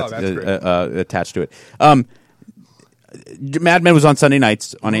story attached to it. Mad Men was on Sunday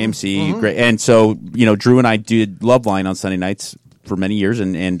nights on AMC, great, and so Drew and I did Loveline on Sunday nights for many years,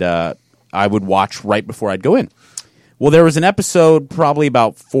 and I would watch right before I'd go in. Well, there was an episode probably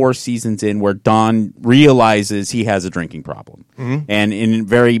about 4 seasons in where Don realizes he has a drinking problem, and in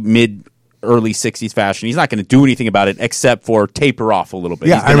very early 60s fashion, he's not going to do anything about it except for taper off a little bit.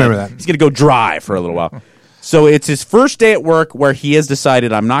 Yeah, I remember that. He's going to go dry for a little while. So it's his first day at work where he has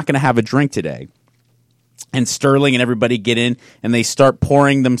decided, I'm not going to have a drink today. and Sterling and everybody get in, and they start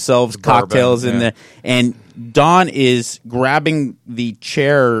pouring themselves cocktails in the. And Don is grabbing the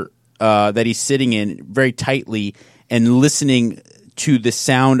chair that he's sitting in very tightly and listening to the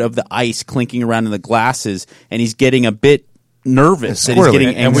sound of the ice clinking around in the glasses, and he's getting a bit nervous. That he's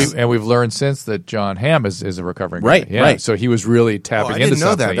getting and we've learned since that John Hamm is a recovering guy. Right. So he was really tapping into I didn't know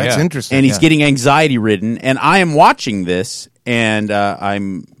something. that. That's interesting. and he's getting anxiety ridden. And I am watching this, and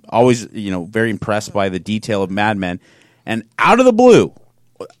I'm always very impressed by the detail of Mad Men. And out of the blue,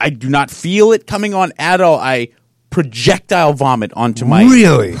 I do not feel it coming on at all. I projectile vomit onto my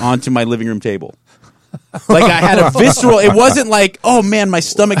living room table. Like I had a visceral. It wasn't like, oh man, my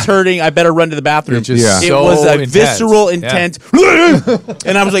stomach's hurting, I better run to the bathroom. It was a intense. visceral, intense,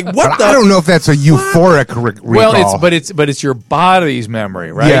 and I was like, what the? I don't know if that's a euphoric recall. Well, it's your body's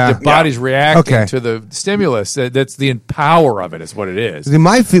memory, right? Yeah. The body's reacting Okay. to the stimulus. That's the power of it. Is what it is.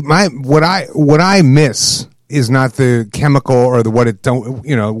 What I miss is not the chemical or what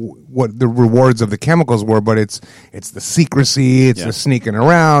the rewards of the chemicals were, but it's the secrecy, it's the sneaking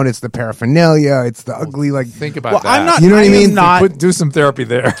around, it's the paraphernalia, it's the ugly Think about that. I'm not. You know what I mean? Do some therapy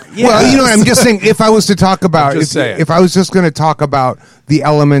there. Yeah. Well, I'm just saying. If I was to talk about, saying. if I was just going to talk about the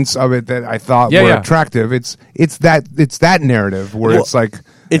elements of it that I thought were attractive, it's that narrative where it's like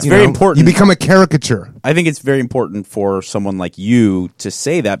it's very important. You become a caricature. I think it's very important for someone like you to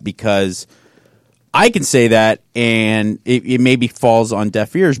say that, because I can say that, and it maybe falls on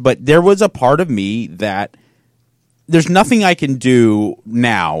deaf ears, but there was a part of me that there's nothing I can do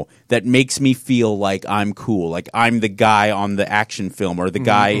now that makes me feel like I'm cool, like I'm the guy on the action film or the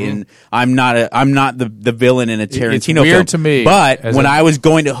guy in. I'm not the villain in a Tarantino It's weird film. to me, but when I was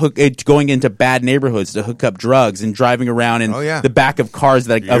going into bad neighborhoods to hook up drugs and driving around in the back of cars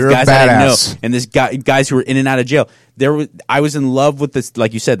of guys I didn't know, and guys who were in and out of jail. I was in love with this,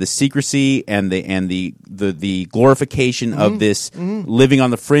 like you said, the secrecy and the glorification of this living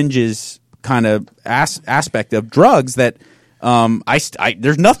on the fringes kind of aspect of drugs that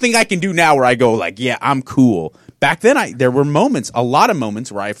there's nothing I can do now where I go like, yeah, I'm cool. Back then, there were a lot of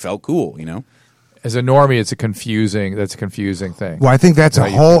moments where I felt cool, As a normie, that's a confusing thing. Well, I think that's a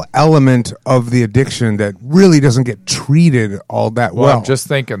whole element of the addiction that really doesn't get treated all that well. I'm just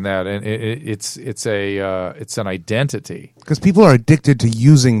thinking that, and it's an identity, because people are addicted to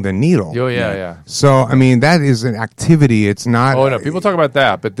using the needle. Oh yeah. So I mean, that is an activity. It's not. Oh no, people talk about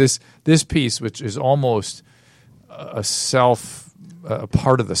that, but this piece, which is almost a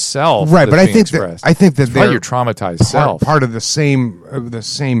part of the self, right? But I think that it's probably your traumatized self, part of the same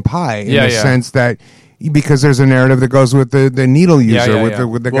pie in the yeah. sense that because there's a narrative that goes with the needle user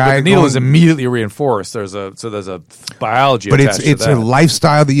with the guy. The needle is immediately reinforced. There's a biology, but attached it's to that. a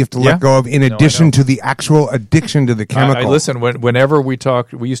lifestyle that you have to let go of in addition to the actual addiction to the chemical. Listen, whenever we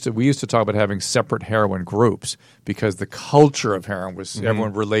talked, we used to talk about having separate heroin groups because the culture of heroin was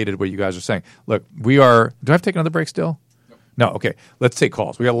everyone related. What you guys are saying. Look, we are. Do I have to take another break still? No. Okay. Let's take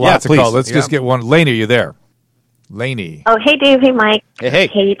calls. We got lots of calls. Let's just get one. Lainey, are you there? Lainey. Oh, hey, Dave. Hey, Mike. Hey.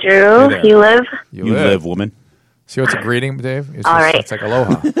 Hey, Drew. Hey, you live? You live, woman. See what's a greeting, Dave? All right. It's like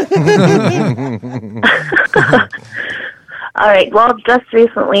aloha. All right. Well, just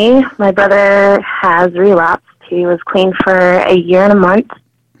recently, my brother has relapsed. He was clean for a year and a month.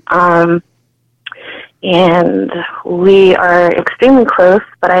 And we are extremely close,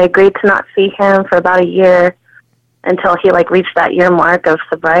 but I agreed to not see him for about a year until he reached that year mark of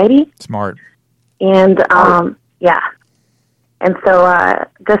sobriety. Smart. And yeah. And so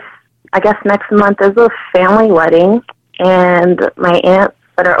this, I guess next month is a family wedding, and my aunts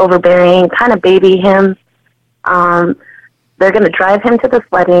that are overbearing kind of baby him. They're going to drive him to this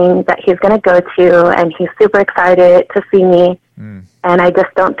wedding that he's going to go to, and he's super excited to see me. And I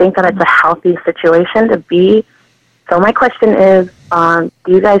just don't think that it's a healthy situation to be. So my question is, do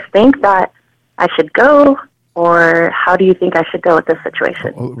you guys think that I should go, or how do you think I should go with this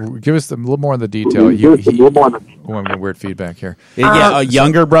situation? Well, give us a little more on the detail. I'm getting weird feedback here. Yeah, a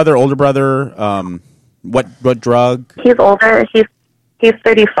younger brother, older brother. What drug? He's older. He's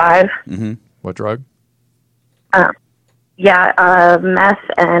 35. Mm-hmm. What drug? Meth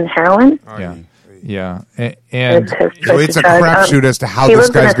and heroin. Yeah. And so it's a crapshoot as to how this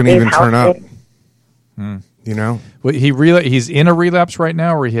guy's going to even turn up. You know? Well, he's in a relapse right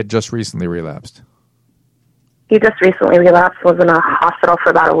now, or he had just recently relapsed? He just recently relapsed, was in a hospital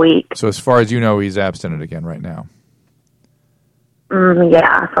for about a week. So as far as you know, he's abstinent again right now?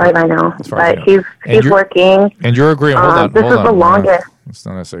 Yeah, as far as I know. But he's working. And you're agreeing. Hold on. This is the longest. It's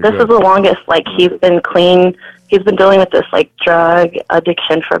not necessarily This is the longest, he's been clean. he's been dealing with this like drug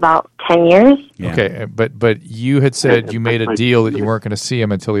addiction for about 10 years. Yeah. Okay, but you had said you made a deal that you weren't going to see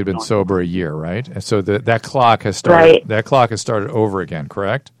him until he'd been sober a year, right? And so that clock has started. Right. That clock has started over again,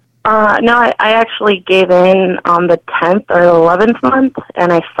 correct? No, I actually gave in on the 10th or 11th month,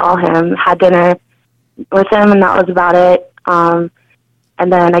 and I saw him, had dinner with him, and that was about it. And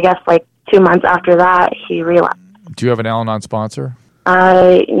then I guess like 2 months after that, he relapsed. Do you have an Al-Anon sponsor?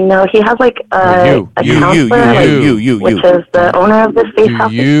 No, he has like a counselor, which is the owner of this faith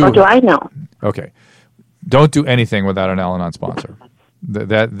house. Or do I know? Okay. Don't do anything without an Al-Anon sponsor.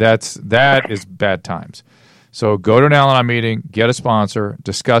 That is bad times. So go to an Al-Anon meeting, get a sponsor,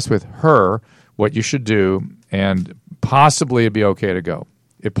 discuss with her what you should do, and possibly it'd be okay to go.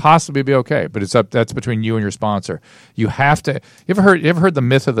 It possibly be okay, but that's between you and your sponsor. You have to. You ever heard the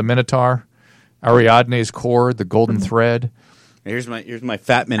myth of the Minotaur? Ariadne's cord, the golden thread. Here's my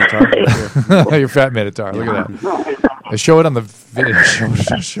fat Minotaur. Your fat Minotaur. Look at that. I show it on the video.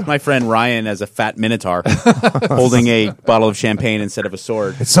 Show. My friend Ryan as a fat Minotaur holding a bottle of champagne instead of a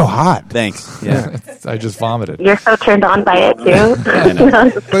sword. It's so hot. Thanks. Yeah. I just vomited. You're so turned on by it,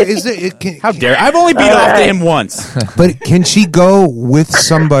 too. But is it? How dare I've only beat off to him once. But can she go with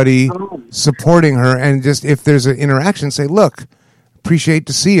somebody supporting her and just, if there's an interaction, say, look, appreciate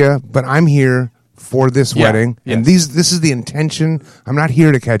to see you, but I'm here for this wedding, and this is the intention. I'm not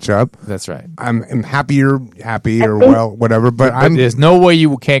here to catch up. That's right. I'm happy you're happy or well, whatever. But there's no way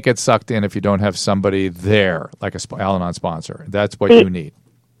you can't get sucked in if you don't have somebody there, like a Al-Anon sponsor. That's what you need.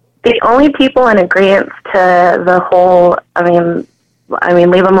 The only people in agreement to the whole, I mean,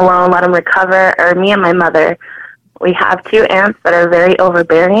 leave them alone, let them recover, are me and my mother. We have 2 aunts that are very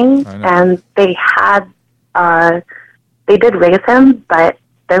overbearing, and they did raise him, but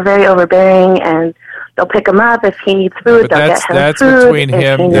they're very overbearing, and they'll pick him up if he needs food. They'll get him that's food. Between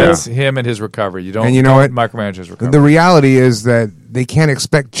him. That's him and his recovery. You don't. And you know what? Micromanage his recovery. The reality is that they can't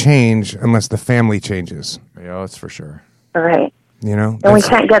expect change unless the family changes. Yeah, that's for sure. All right. You know, and we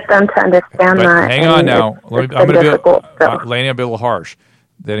can't get them to understand but that. Hang on now. I'm going to be Laney, a little harsh.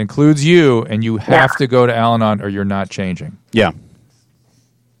 That includes you, and you have to go to Al-Anon, or you're not changing. Yeah.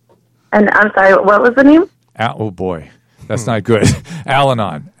 And I'm sorry, what was the name? Oh boy. That's not good.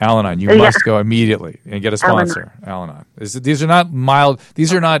 Al-Anon. You must go immediately and get a sponsor. Al-Anon. These are not mild.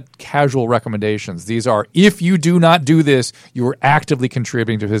 These are not casual recommendations. These are, if you do not do this, you are actively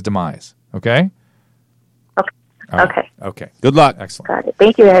contributing to his demise. Okay? Okay. Okay. Good luck. Excellent. Got it.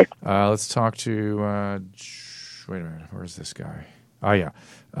 Thank you, guys. Let's talk to, wait a minute. Where's this guy? Oh,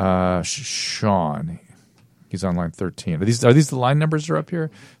 yeah. Sean. He's on line 13. Are these the line numbers that are up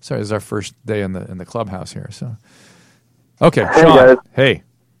here? Sorry, this is our first day in the clubhouse here. So, okay, hey, Sean. Guys. Hey.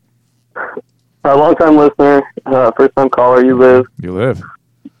 A long-time listener, first-time caller. You live. You live.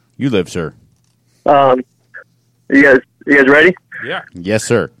 You live, sir. You guys ready? Yeah. Yes,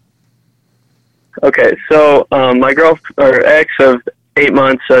 sir. Okay, so my ex of 8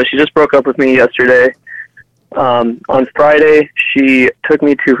 months, she just broke up with me yesterday. On Friday, she took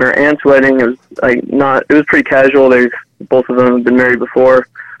me to her aunt's wedding. It was pretty casual. Both of them have been married before.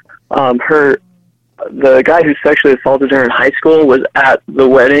 The guy who sexually assaulted her in high school was at the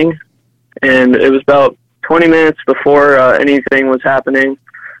wedding, and it was about 20 minutes before anything was happening.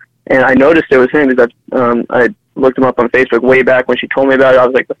 And I noticed it was him because I looked him up on Facebook way back when she told me about it. I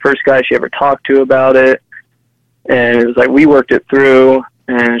was like the first guy she ever talked to about it. And it was like we worked it through,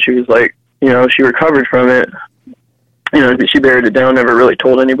 and she was like, she recovered from it. She buried it down, never really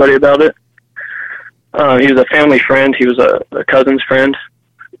told anybody about it. He was a family friend. He was a cousin's friend.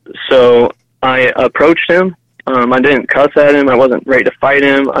 So I approached him. I didn't cuss at him. I wasn't ready to fight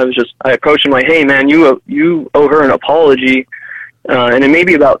him. I approached him like, hey, man, you owe her an apology. And then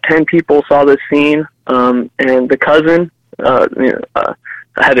maybe about 10 people saw this scene. And the cousin, I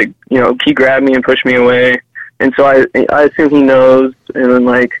had to, he grabbed me and pushed me away. And so I assume he knows. And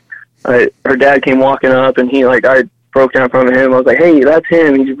then her dad came walking up, and I broke down in front of him. I was like, hey, that's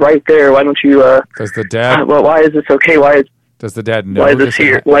him. He's right there. Why don't you, does the dad, well, why is this okay? Does the dad know? Why is this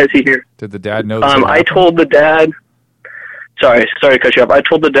here? Why is he here? Did the dad know? I told the dad, sorry to cut you off. I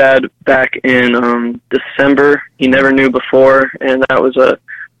told the dad back in December. He never knew before, and that was a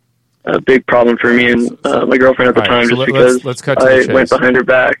big problem for me and my girlfriend at the time, so just because let's cut to I the chase. went behind her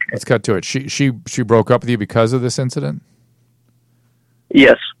back. Let's cut to it. She broke up with you because of this incident?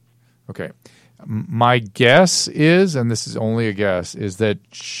 Yes. Okay. My guess is, and this is only a guess, is that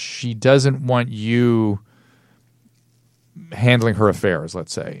she doesn't want you handling her affairs,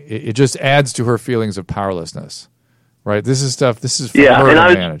 let's say. It just adds to her feelings of powerlessness, right? This is for her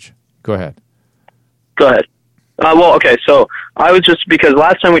to manage. Go ahead. Go ahead. Well, okay, so I was just, because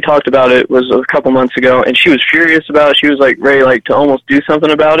last time we talked about it was a couple months ago, and she was furious about it. She was like ready like to almost do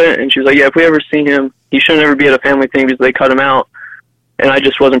something about it, and she was like, yeah, if we ever see him, he shouldn't ever be at a family thing because they cut him out. And I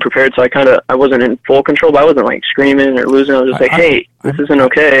just wasn't prepared, so I wasn't in full control, but I wasn't like screaming or losing. I was just like, hey, this isn't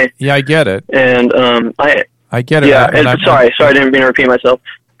okay. Yeah, I get it. And I get it. Yeah, sorry, I didn't mean to repeat myself.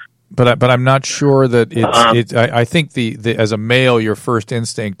 But I'm not sure that it's. I think the as a male, your first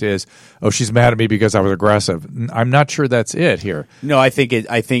instinct is, oh, she's mad at me because I was aggressive. I'm not sure that's it here. No, I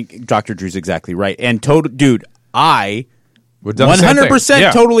think Dr. Drew's exactly right. And dude, I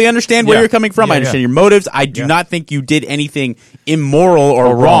 100% totally understand where you're coming from. I understand your motives. I do not think you did anything immoral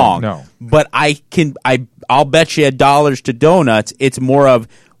or wrong. No. But I'll bet you $1 to donuts. It's more of,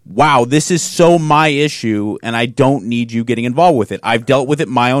 wow, this is so my issue, and I don't need you getting involved with it. I've dealt with it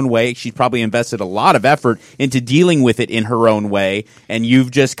my own way. She's probably invested a lot of effort into dealing with it in her own way, and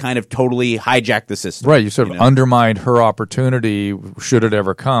you've just kind of totally hijacked the system. Right, you sort of undermined her opportunity, should it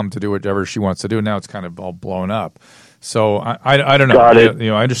ever come, to do whatever she wants to do. Now it's kind of all blown up. So I don't know. Got it.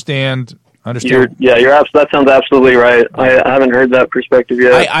 I understand. That sounds absolutely right. I haven't heard that perspective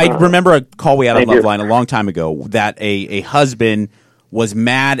yet. I remember a call we had on Loveline a long time ago that a husband was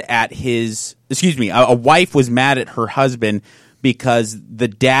mad at a wife was mad at her husband because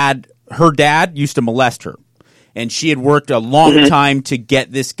her dad used to molest her. And she had worked a long time to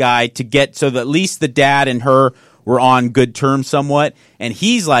get this guy so that at least the dad and her were on good terms somewhat. And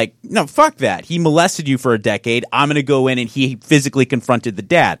he's like, no, fuck that. He molested you for a decade. I'm going to go in, and he physically confronted the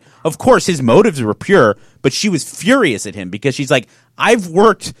dad. Of course, his motives were pure, but she was furious at him because she's like, I've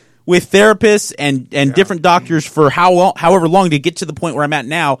worked with therapists and different doctors for however long to get to the point where I'm at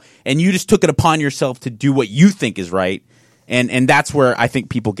now, and you just took it upon yourself to do what you think is right. And that's where I think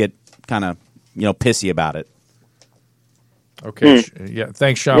people get kind of, pissy about it. Okay.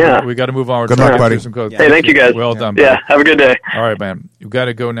 Thanks, Sean. Yeah. We got to move on. Good luck, buddy. Hey, thank you, guys. Well done, buddy. Yeah, have a good day. All right, man. We've got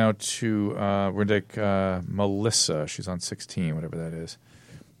to go now to we're going to take Melissa. She's on 16, whatever that is.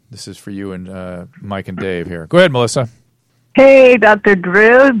 This is for you and Mike and Dave here. Go ahead, Melissa. Hey, Dr.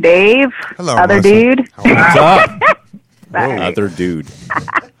 Drew, Dave, hello, other Melissa. dude. What's up? Other dude.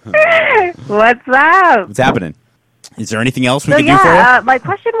 What's up? What's happening? Is there anything else we can do for you? My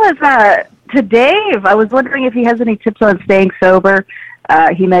question was to Dave. I was wondering if he has any tips on staying sober.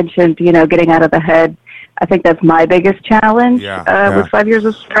 He mentioned, getting out of the head. I think that's my biggest challenge with 5 years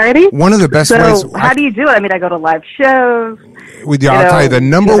of sobriety. One of the best ways. How do you do it? I mean, I go to live shows. I'll tell you, the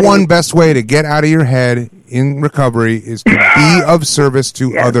number one best way to get out of your head in recovery is to be of service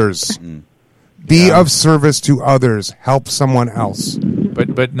to others. Be of service to others. Help someone else.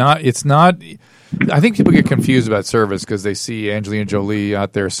 But not. It's not. I think people get confused about service because they see Angelina Jolie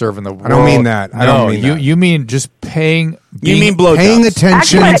out there serving the world. I don't mean that. You mean just paying. You mean blowjobs. Paying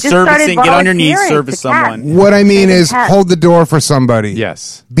attention. Actually, I just servicing, get on your knees, volunteering service to cats. someone. What I mean is hold the door for somebody.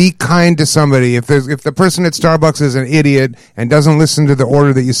 Yes. Be kind to somebody. If the person at Starbucks is an idiot and doesn't listen to the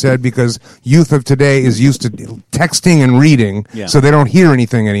order that you said because youth of today is used to texting and reading, so they don't hear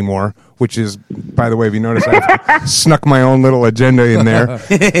anything anymore, which is, by the way, if you notice, I've snuck my own little agenda in there.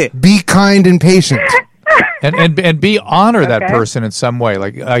 Be kind and patient. And be honor that person in some way.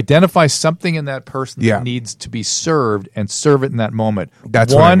 Like identify something in that person that needs to be served and serve it in that moment.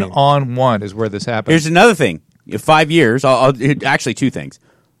 That's what I mean. One-on-one is where this happens. Here's another thing. 5 years. Actually, two things.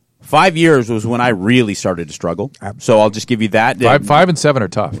 5 years was when I really started to struggle. So I'll just give you that. 5 and 7 are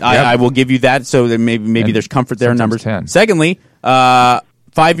tough. I will give you that. So that maybe there's comfort there in numbers. 10. Secondly, 5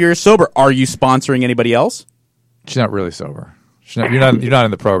 years sober. Are you sponsoring anybody else? She's not really sober. You're not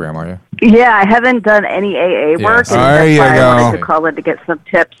in the program, are you? Yeah, I haven't done any AA work. Yes. And There you that's why I wanted go. to call in to get some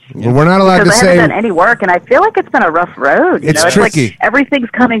tips. Well, we're not allowed to Because I say. haven't done any work, and I feel like it's been a rough road. It's It's tricky. like everything's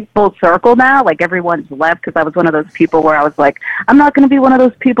coming full circle now. Like everyone's left because I was one of those people where I was like, I'm not going to be one of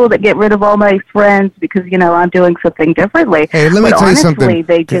those people that get rid of all my friends because I'm doing something differently. Hey, let me But tell you honestly, something.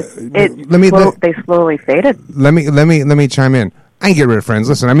 They just they slowly faded. Let me chime in. I ain't get rid of friends.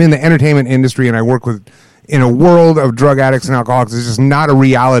 Listen, I'm in the entertainment industry and I work in a world of drug addicts and alcoholics. It's just not a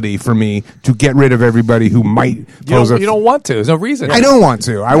reality for me to get rid of everybody who might pose You don't want to. There's no reason. I don't want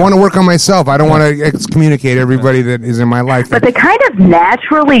to. I want to work on myself. I don't want to excommunicate everybody that is in my life. But they kind of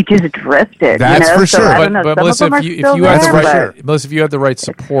naturally just drifted. That's for So sure. I don't know. But Some Melissa, of them if are you still have the there, right, but- Melissa, if you have the right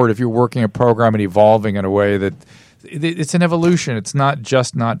support, if you're working a program and evolving in a way that it's an evolution, it's not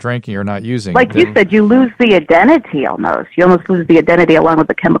just not drinking or not using. Like you said, you lose the identity almost. You almost lose the identity along with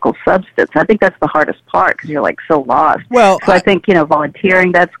the chemical substance. I think that's the hardest part because you're like so lost. Well, so I think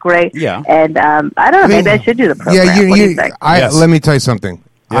volunteering, that's great. Yeah. And I don't know, maybe I should do the program. Yeah, what do you think? Let me tell you something.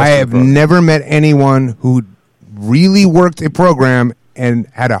 I have never met anyone who really worked a program and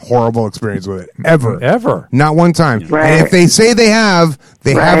had a horrible experience with it. Ever. Not one time. Right. And if they say they have,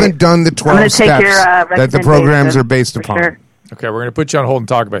 they haven't done the 12 steps that the programs are based upon. Sure. Okay, we're going to put you on hold and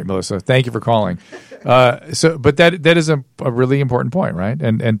talk about it, Melissa. Thank you for calling. But that is a really important point, right?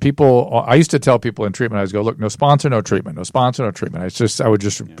 And people, I used to tell people in treatment, I would go, look, no sponsor, no treatment. No sponsor, no treatment. I would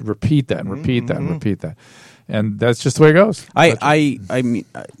just repeat that and repeat that and repeat that, and that's just the way it goes. I mean,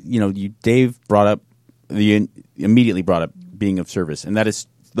 Dave immediately brought up being of service, and that is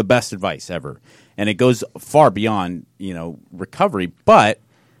the best advice ever, and it goes far beyond recovery, but.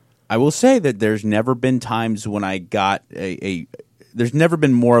 I will say that there's never been times when I got there's never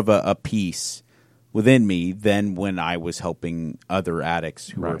been more of a peace within me than when I was helping other addicts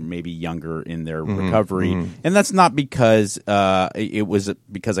who were maybe younger in their recovery. And that's not because it was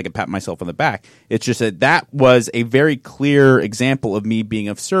because I could pat myself on the back. It's just that was a very clear example of me being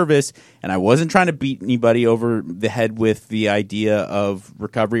of service, and I wasn't trying to beat anybody over the head with the idea of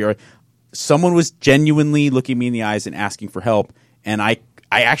recovery, or someone was genuinely looking me in the eyes and asking for help, and I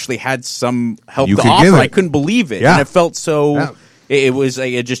actually had some help to offer. I couldn't believe it, and it felt so. Yeah. It was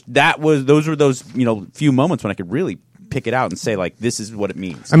those were those few moments when I could really pick it out and say, like, this is what it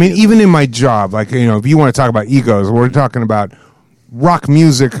means. I mean, even in my job, like, if you want to talk about egos, we're talking about rock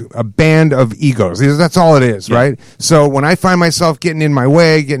music, a band of egos. That's all it is, right? So when I find myself getting in my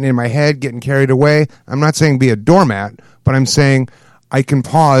way, getting in my head, getting carried away, I'm not saying be a doormat, but I'm saying I can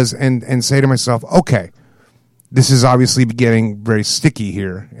pause and say to myself, okay, this is obviously getting very sticky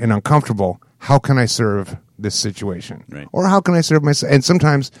here and uncomfortable. How can I serve this situation? Right. Or how can I serve myself? And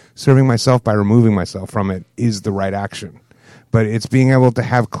sometimes serving myself by removing myself from it is the right action. But it's being able to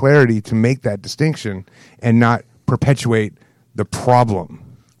have clarity to make that distinction and not perpetuate the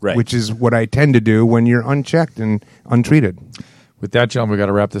problem, which is what I tend to do when you're unchecked and untreated. With that, gentlemen, we've got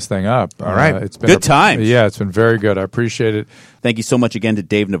to wrap this thing up. All right. It's been good times. Yeah, it's been very good. I appreciate it. Thank you so much again to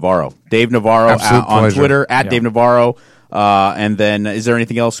Dave Navarro. Dave Navarro on pleasure. Twitter, Dave Navarro. And then is there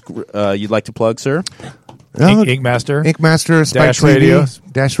anything else you'd like to plug, sir? Ink Master, Spike Dash TV, Radio.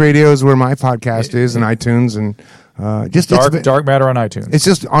 Dash Radio is where my podcast is, and iTunes, and just Dark Matter on iTunes. It's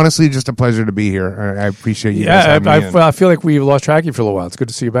just honestly just a pleasure to be here. I appreciate you. guys having me I feel like we've lost track of you for a little while. It's good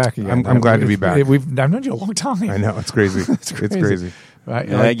to see you back again. I'm glad to be back. I've known you a long time. I know, it's crazy. It's crazy.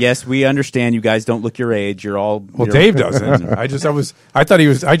 Yes, we understand. You guys don't look your age. You're all Dave doesn't. I just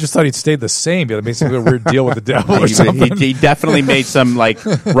thought he'd stayed the same. But it makes a weird deal with the devil or something. He definitely made some like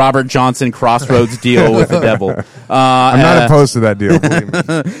Robert Johnson Crossroads deal with the devil. I'm not opposed to that deal. Believe me.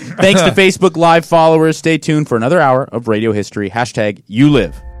 Thanks to Facebook Live followers. Stay tuned for another hour of Radio History.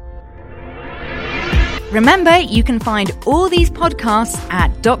 #YouLive. Remember, you can find all these podcasts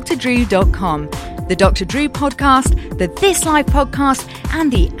at drdrew.com. The Dr. Drew podcast, the This Life podcast,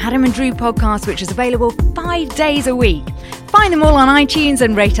 and the Adam and Drew podcast, which is available 5 days a week. Find them all on iTunes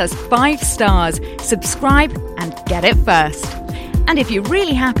and rate us 5 stars. Subscribe and get it first. And if you're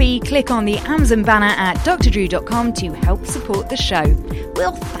really happy, click on the Amazon banner at drdrew.com to help support the show.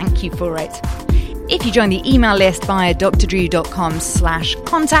 We'll thank you for it. If you join the email list via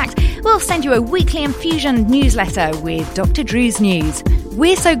drdrew.com/contact, we'll send you a weekly infusion newsletter with Dr. Drew's news.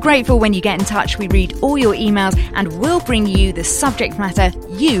 We're so grateful when you get in touch. We read all your emails and we'll bring you the subject matter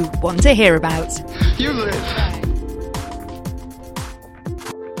you want to hear about. You live.